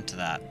locked into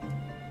that.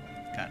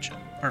 Gotcha.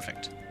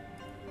 Perfect.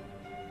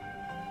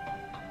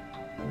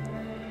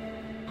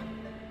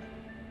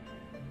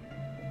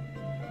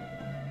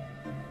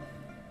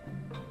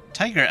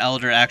 Tiger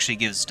Elder actually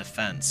gives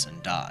defense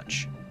and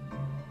dodge.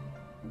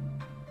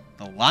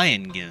 The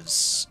lion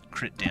gives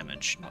crit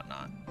damage and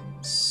whatnot.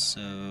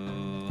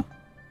 So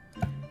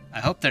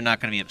I hope they're not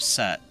going to be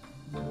upset.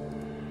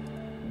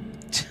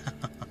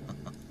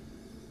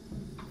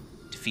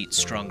 Defeat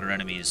stronger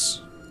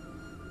enemies.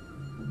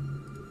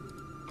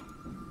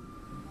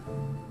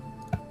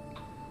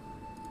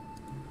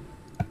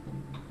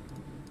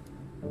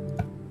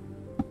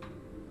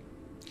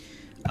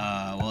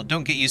 Well,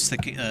 don't get used to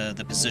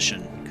the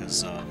position,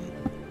 because we're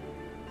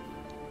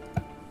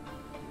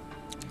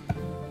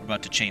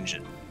about to change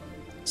it.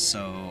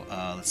 So,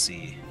 let's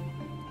see.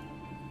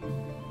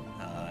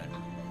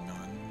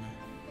 None.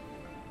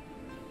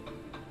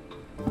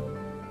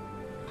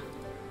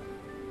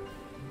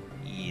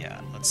 Yeah,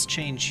 let's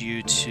change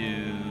you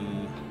to...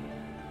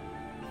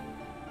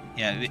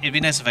 Yeah, it'd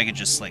be nice if I could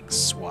just, like,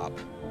 swap.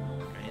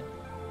 Right?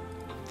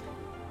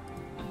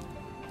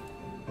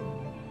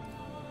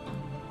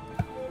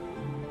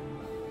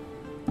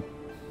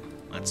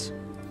 Let's...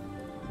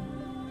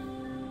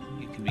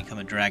 You can become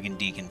a Dragon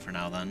Deacon for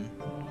now, then.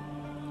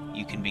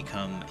 You can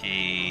become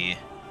a...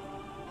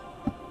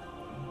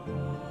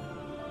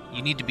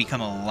 You need to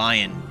become a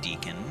Lion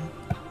Deacon.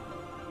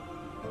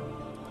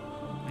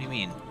 What do you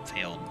mean,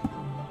 failed?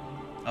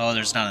 Oh,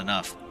 there's not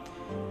enough.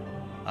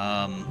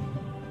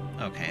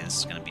 Okay, this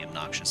is gonna be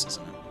obnoxious,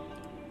 isn't it?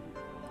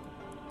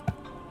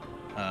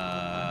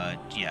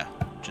 Yeah.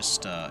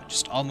 Just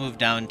all move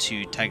down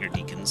to Tiger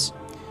Deacons.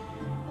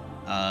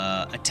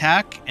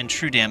 Attack and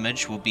true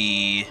damage will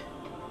be...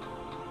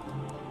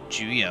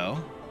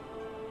 Juyo.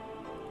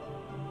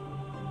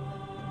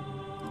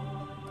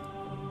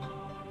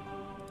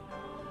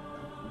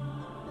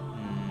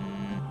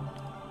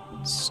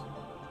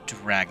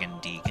 Dragon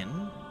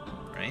Deacon,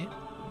 right?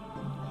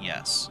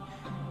 Yes.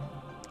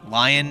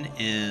 Lion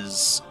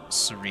is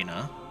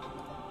Serena.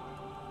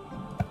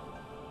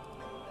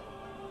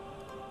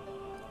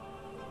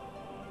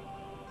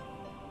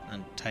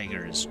 And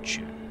Tiger is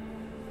Chun.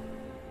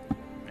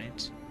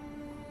 Right?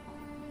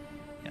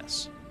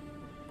 Yes.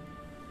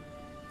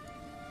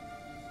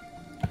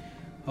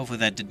 Hopefully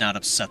that did not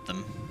upset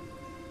them.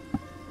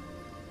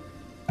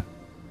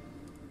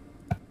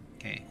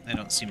 Okay, they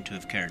don't seem to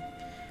have cared.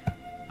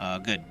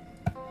 Good.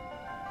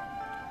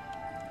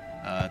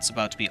 It's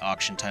about to be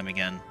auction time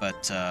again,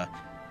 but I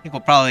think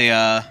we'll probably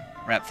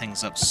wrap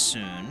things up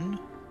soon.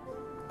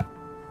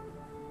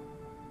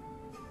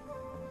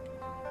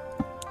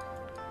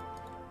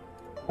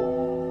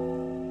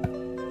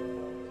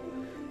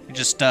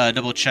 Just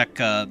double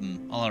check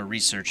all our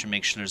research and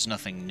make sure there's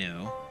nothing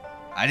new.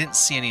 I didn't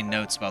see any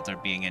notes about there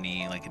being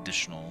any like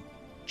additional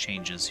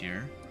changes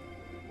here.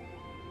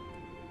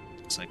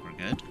 Looks like we're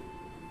good.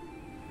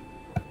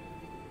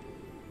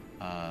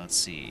 Let's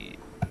see.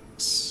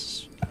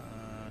 Let's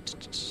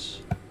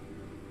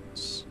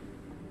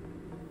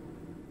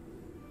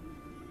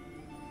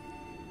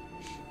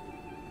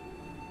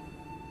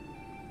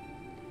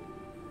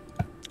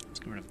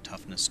get rid of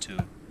toughness too.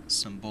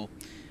 Symbol.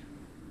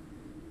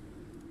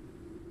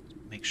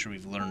 Make sure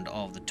we've learned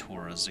all of the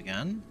Torahs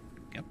again.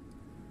 Yep.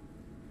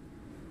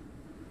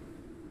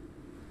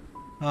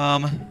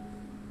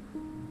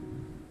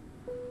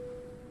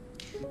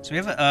 So we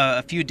have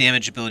a few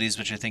damage abilities,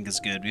 which I think is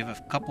good. We have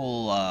a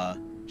couple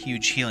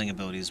huge healing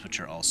abilities, which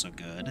are also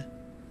good.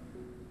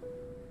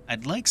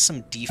 I'd like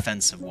some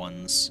defensive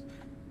ones.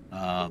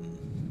 Like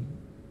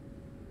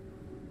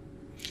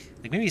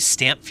maybe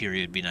Stamp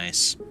Fury would be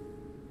nice.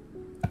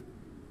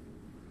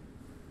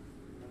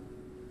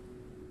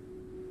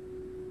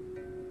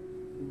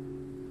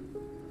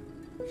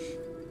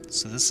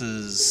 So this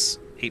is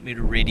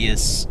 8-meter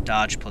radius,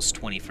 dodge plus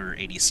 20 for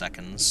 80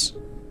 seconds.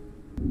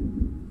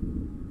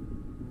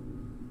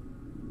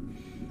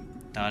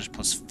 Dodge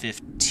plus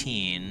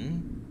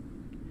 15,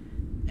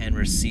 and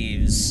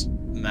receives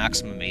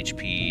maximum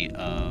HP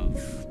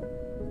of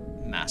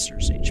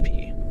Master's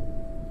HP.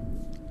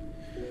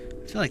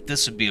 I feel like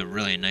this would be a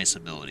really nice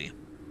ability.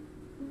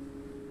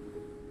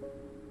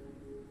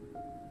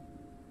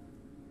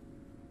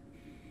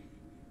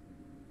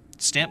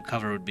 Stamp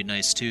cover would be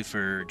nice too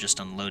for just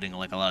unloading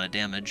like a lot of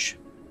damage.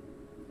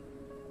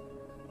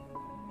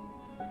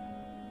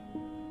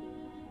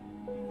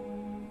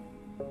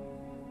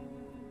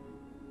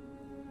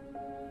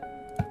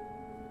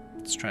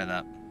 Let's try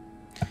that.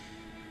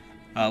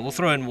 We'll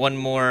throw in one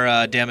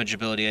more damage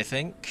ability, I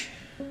think.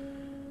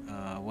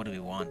 What do we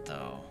want,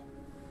 though?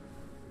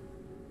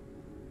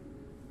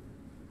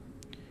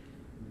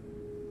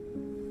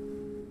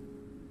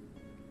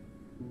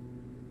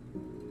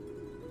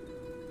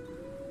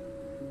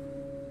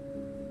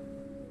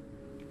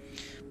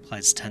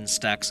 Applies 10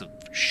 stacks of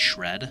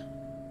Shred.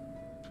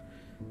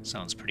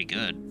 Sounds pretty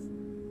good.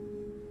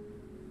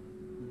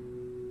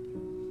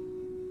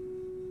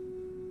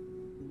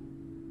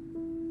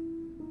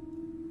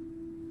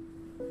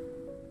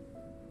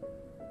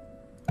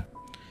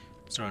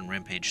 Throw in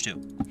Rampage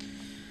too.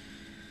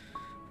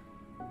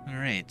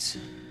 Alright.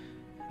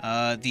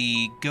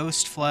 The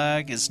Ghost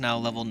Flag is now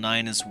level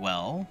 9 as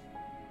well.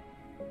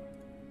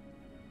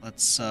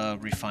 Let's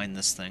refine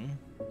this thing.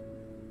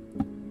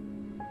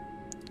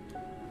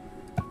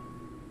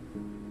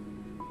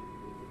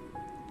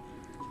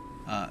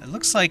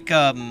 looks like,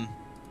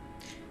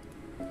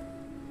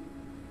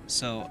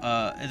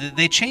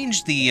 they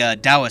changed the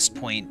Taoist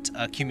point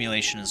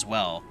accumulation as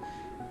well.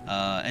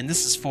 And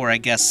this is for, I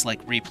guess,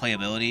 like,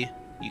 replayability.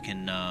 You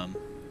can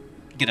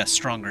get a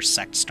stronger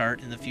sect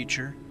start in the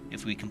future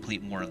if we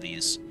complete more of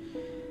these.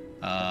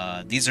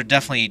 These are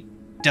definitely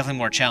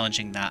more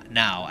challenging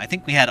now. I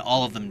think we had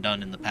all of them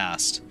done in the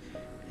past.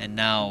 And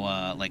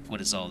now, like,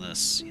 what is all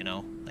this, you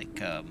know?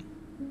 Like,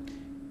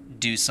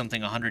 do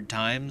something 100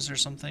 times or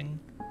something?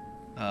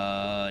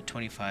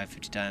 25,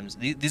 50 times.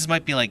 These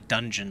might be like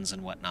dungeons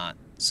and whatnot,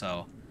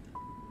 so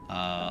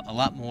a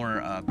lot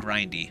more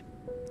grindy.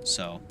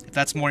 So if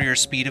that's more your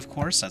speed, of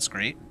course, that's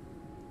great.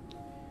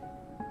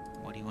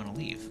 What do you want to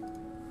leave?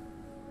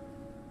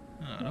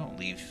 Oh, don't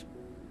leave.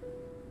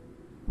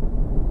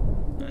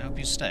 I hope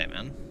you stay,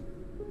 man.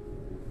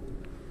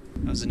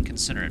 I was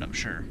inconsiderate, I'm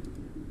sure.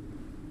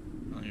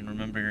 I don't even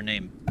remember your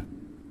name.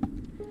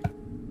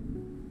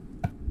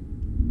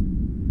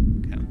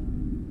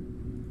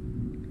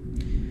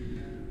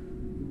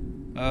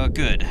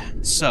 Good.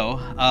 So,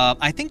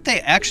 I think they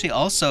actually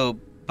also,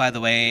 by the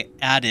way,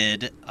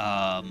 added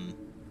a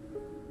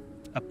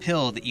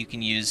pill that you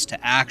can use to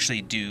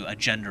actually do a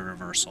gender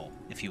reversal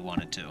if you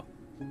wanted to.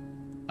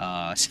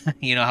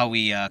 You know how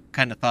we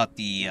kind of thought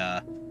the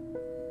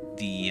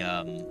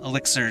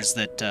elixirs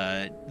that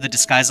the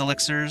disguise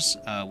elixirs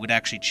would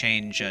actually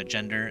change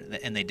gender,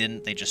 and they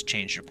didn't. They just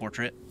changed your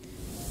portrait.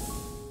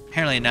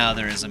 Apparently now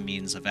there is a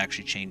means of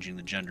actually changing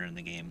the gender in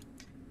the game.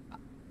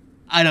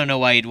 I don't know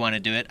why you'd want to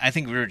do it. I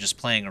think we were just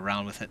playing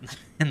around with it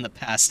in the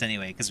past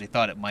anyway, because we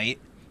thought it might.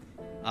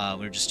 We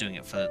were just doing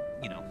it for,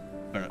 you know,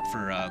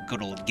 for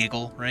good old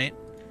giggle, right?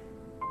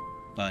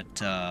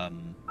 But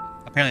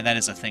apparently that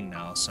is a thing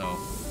now, so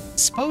I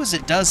suppose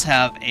it does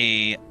have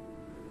a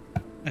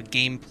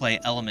gameplay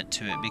element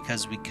to it,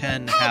 because we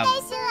can have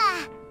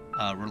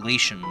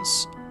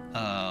relations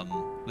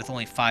with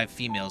only 5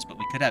 females, but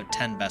we could have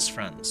 10 best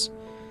friends.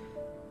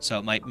 So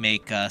it might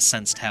make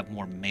sense to have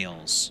more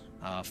males.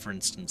 For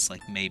instance,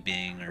 like Mei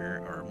Bing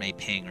or Mei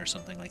Ping or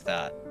something like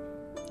that.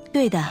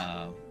 对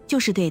的，就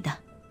是对的。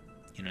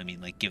 You know what I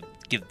mean? Like give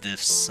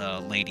this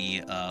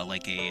lady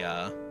like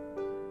a.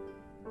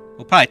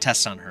 We'll probably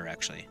test on her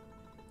actually.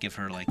 Give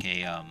her like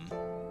a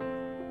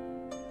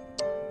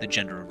the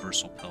gender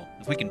reversal pill.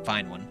 If we can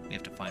find one, we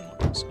have to find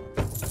one. So.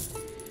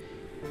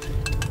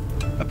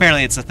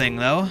 Apparently, it's a thing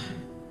though.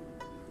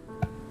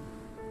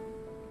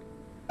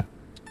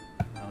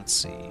 Let's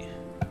see.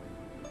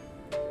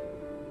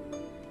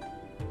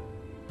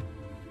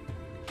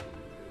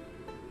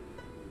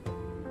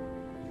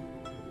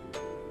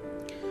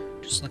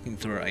 Just looking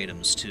through our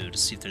items too to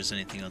see if there's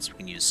anything else we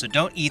can use. So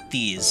don't eat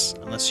these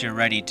unless you're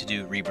ready to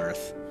do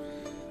rebirth.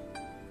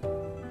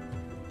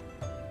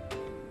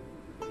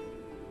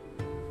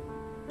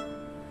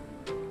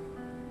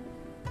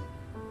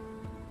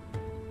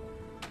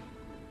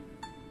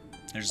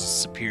 There's a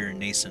superior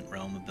nascent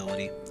realm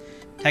ability.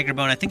 Tiger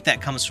Bone, I think that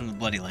comes from the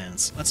Bloody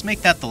Lands. Let's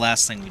make that the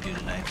last thing we do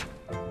today.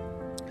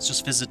 Let's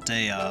just visit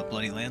a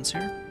Bloody Lands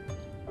here.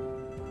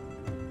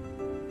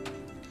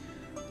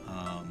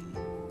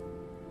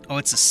 Oh,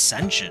 it's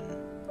Ascension.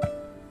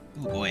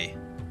 Oh boy.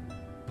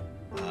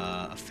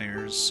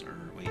 Affairs, or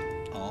wait,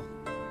 all?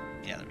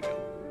 Yeah, there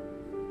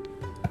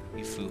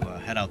we go.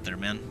 Yifu, head out there,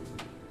 man.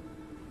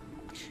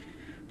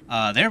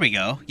 There we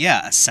go.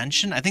 Yeah,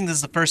 Ascension. I think this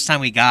is the first time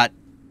we got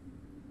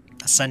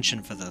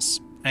Ascension for this.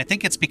 And I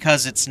think it's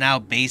because it's now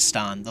based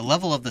on the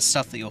level of the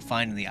stuff that you'll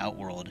find in the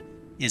Outworld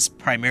is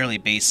primarily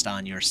based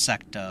on your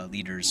sect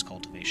leader's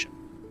cultivation.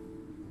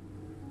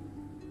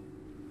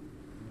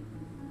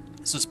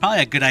 So it's probably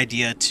a good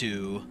idea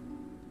to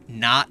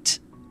not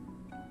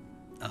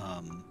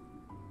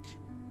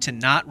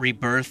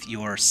rebirth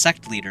your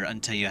sect leader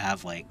until you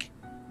have like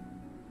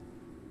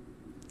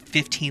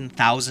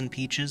 15,000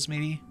 peaches,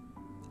 maybe,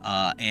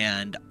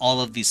 and all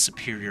of these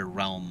superior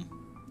realm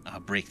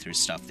breakthrough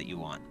stuff that you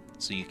want,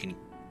 so you can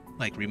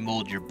like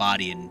remold your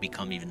body and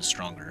become even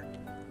stronger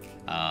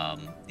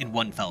in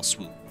one fell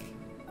swoop,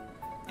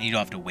 and you don't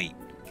have to wait.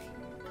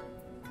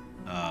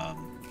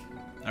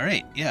 All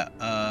right, yeah.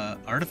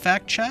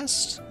 Artifact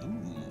chest.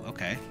 Ooh,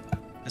 okay.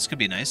 This could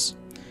be nice.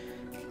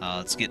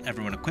 Let's get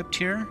everyone equipped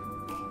here.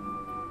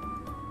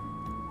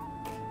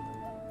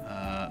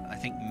 I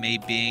think Mei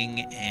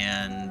Bing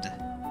and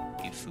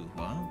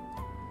Yufuhua.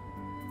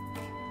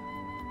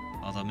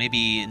 Although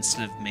maybe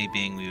instead of Mei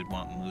Bing, we would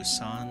want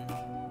Musan.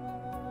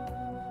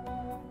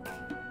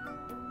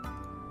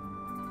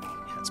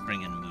 Yeah, let's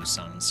bring in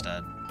Musan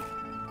instead.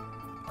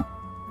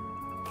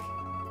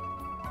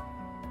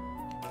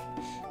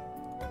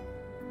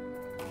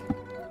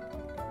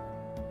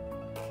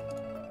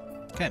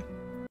 Okay.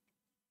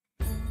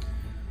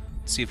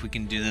 Let's see if we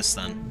can do this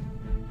then.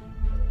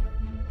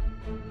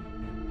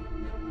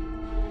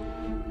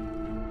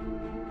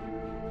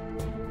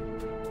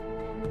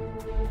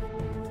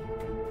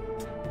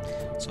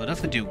 So I'll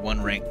definitely do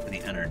 1 rank for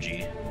the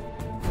energy.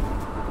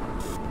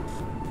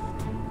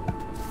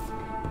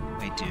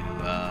 Might do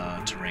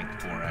to rank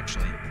 4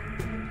 actually.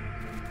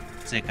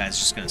 Zekai's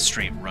just gonna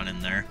straight run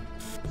in there.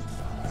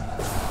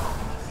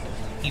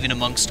 Even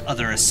amongst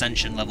other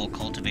Ascension level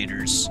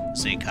cultivators,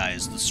 Zekai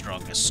is the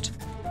strongest.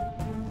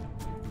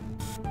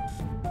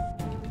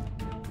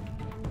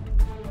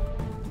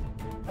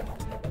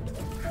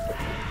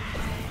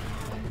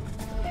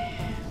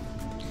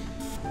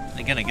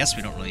 Again, I guess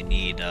we don't really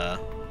need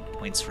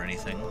points for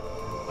anything.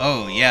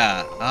 Oh,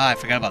 yeah. Ah, I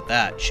forgot about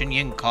that.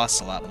 Xinyin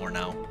costs a lot more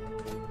now.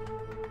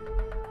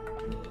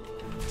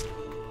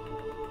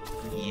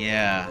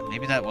 Yeah,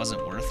 maybe that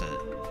wasn't worth it.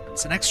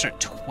 It's an extra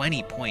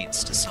 20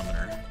 points to summon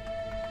her.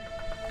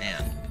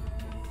 Man.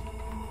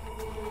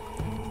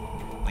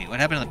 Wait, what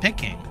happened to the Pit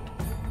King?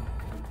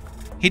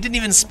 He didn't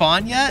even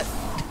spawn yet?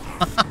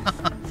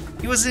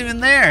 He wasn't even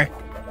there!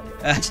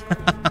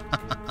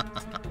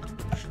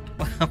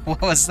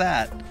 What was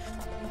that?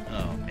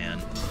 Oh, man.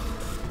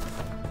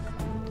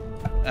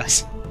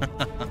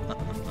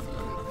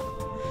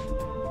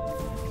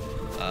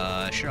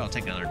 Sure, I'll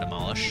take another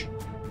Demolish.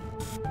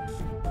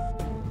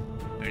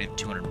 We already have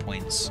 200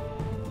 points.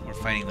 We're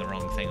fighting the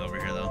wrong thing over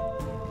here, though.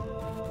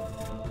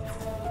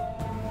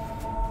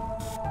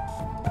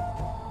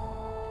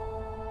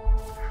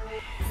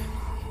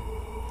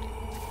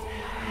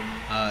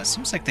 It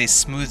seems like they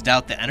smoothed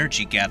out the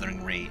energy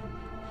gathering rate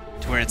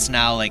to where it's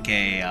now like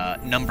a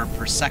number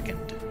per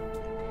second.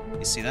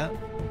 You see that?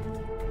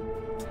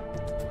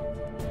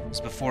 Because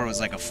before it was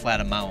like a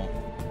flat amount.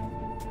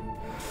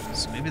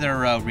 So maybe they're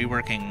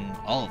reworking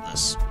all of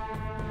this.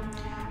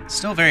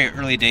 Still very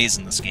early days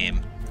in this game.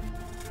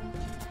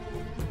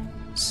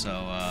 So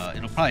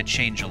it'll probably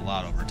change a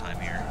lot over time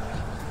here.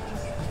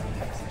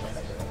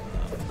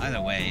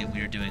 Either way, we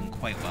are doing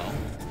quite well.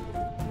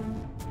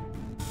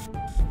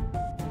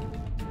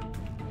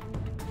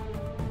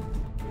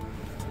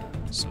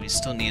 So we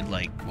still need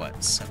like,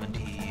 what,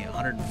 70,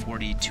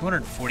 140,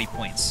 240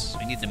 points. So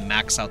we need to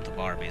max out the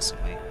bar,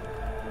 basically.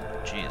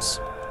 Jeez.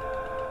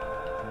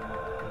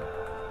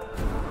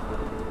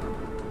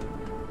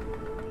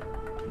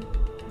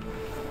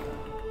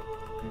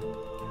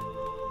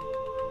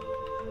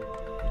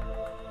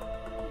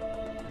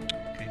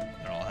 Okay,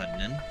 they're all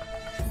heading in.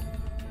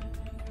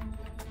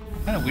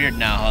 Kind of weird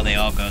now how they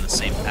all go the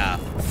same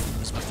path.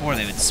 Because before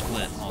they would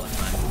split all the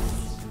time.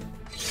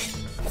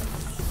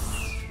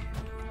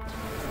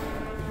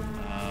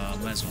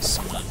 Might as well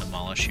summon a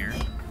Demolish here.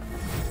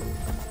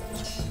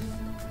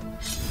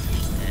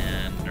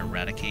 And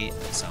Eradicate,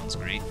 sounds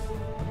great.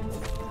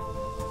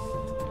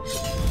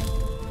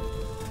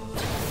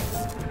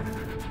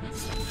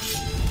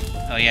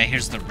 Oh yeah,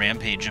 here's the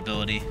Rampage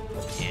ability.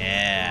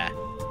 Yeah,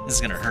 this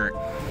is gonna hurt.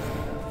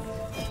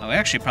 Oh, we're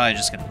actually probably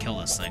just gonna kill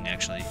this thing,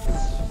 actually.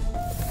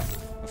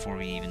 Before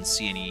we even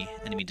see any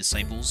enemy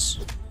disciples.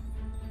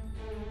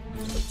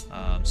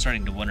 I'm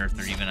starting to wonder if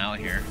they're even out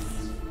here.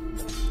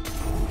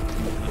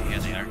 Oh, yeah,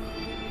 they are.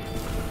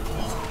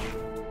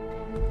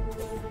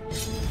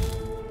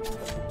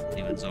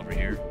 Demon's over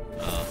here.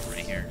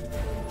 Right here.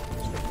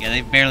 Yeah,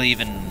 they've barely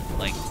even,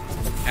 like,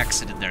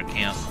 exited their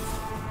camp.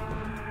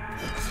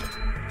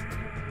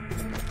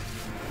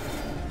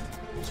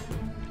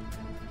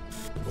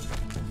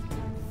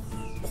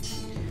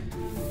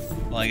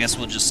 Well, I guess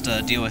we'll just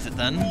deal with it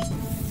then.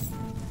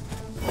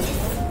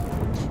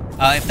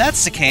 If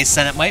that's the case,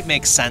 then it might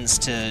make sense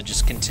to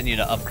just continue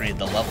to upgrade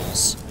the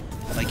levels.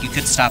 Like, you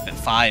could stop at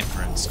 5,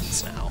 for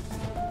instance, now.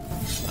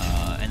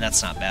 And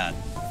that's not bad.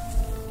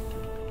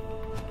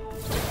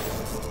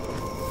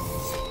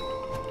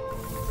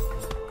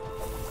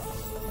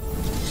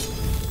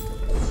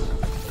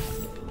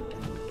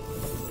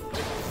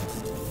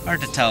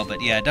 Hard to tell,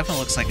 but yeah, it definitely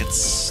looks like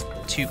it's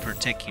 2 per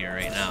tick here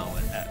right now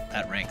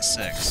at rank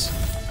 6.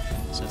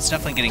 So it's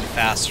definitely getting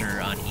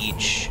faster on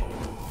each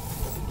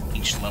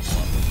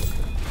level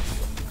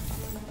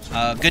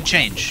up. Good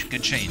change,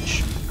 good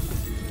change.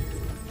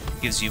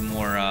 Gives you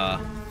more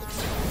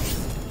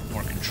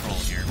control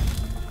here.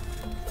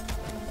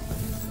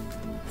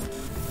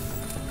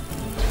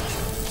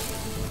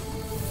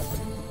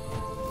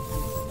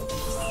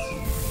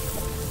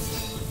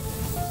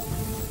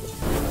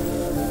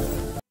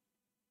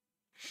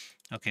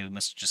 Okay, we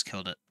must have just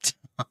killed it.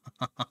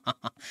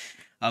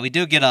 We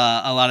do get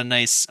a lot of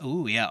nice,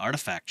 ooh yeah,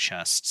 artifact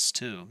chests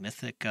too.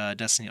 Mythic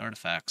Destiny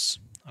artifacts.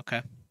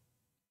 Okay.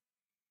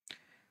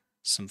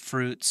 Some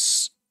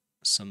fruits.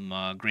 Some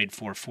grade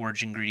 4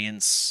 forge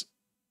ingredients.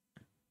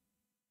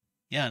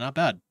 Yeah, not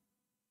bad.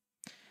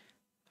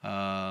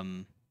 Yeah,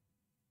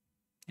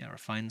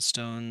 refined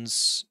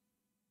stones,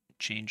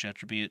 change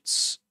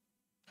attributes,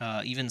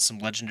 even some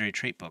legendary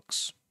trait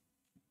books.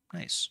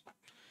 Nice.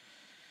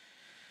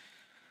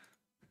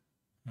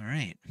 All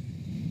right.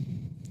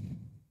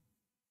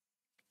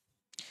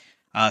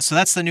 So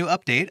that's the new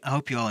update. I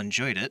hope you all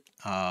enjoyed it.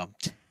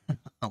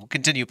 We'll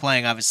continue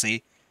playing,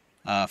 obviously,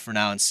 for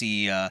now and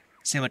see how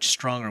much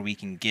stronger we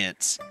can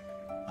get.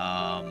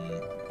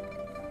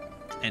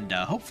 And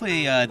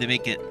hopefully they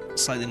make it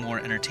slightly more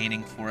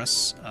entertaining for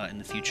us in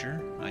the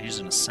future. Here's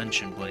an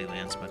Ascension Bloody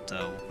Lance, but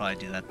we'll probably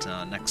do that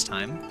next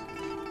time.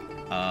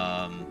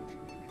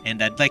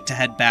 And I'd like to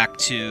head back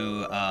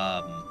to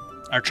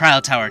our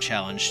Trial Tower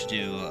challenge to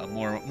do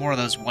more of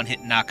those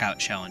one-hit knockout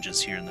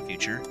challenges here in the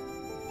future.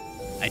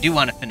 I do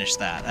want to finish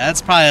that.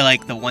 That's probably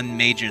like the one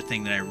major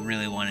thing that I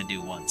really want to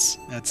do once.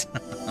 That's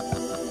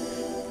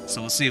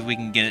so we'll see if we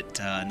can get it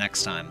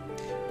next time.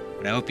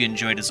 But I hope you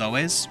enjoyed as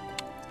always.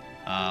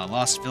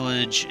 Lost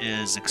Village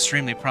is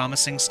extremely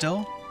promising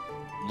still.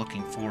 I'm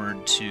looking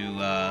forward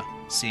to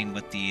seeing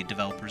what the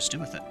developers do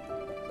with it.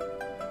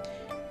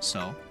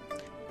 So,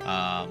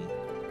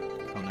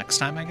 until next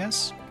time, I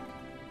guess.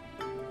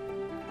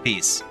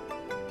 Peace.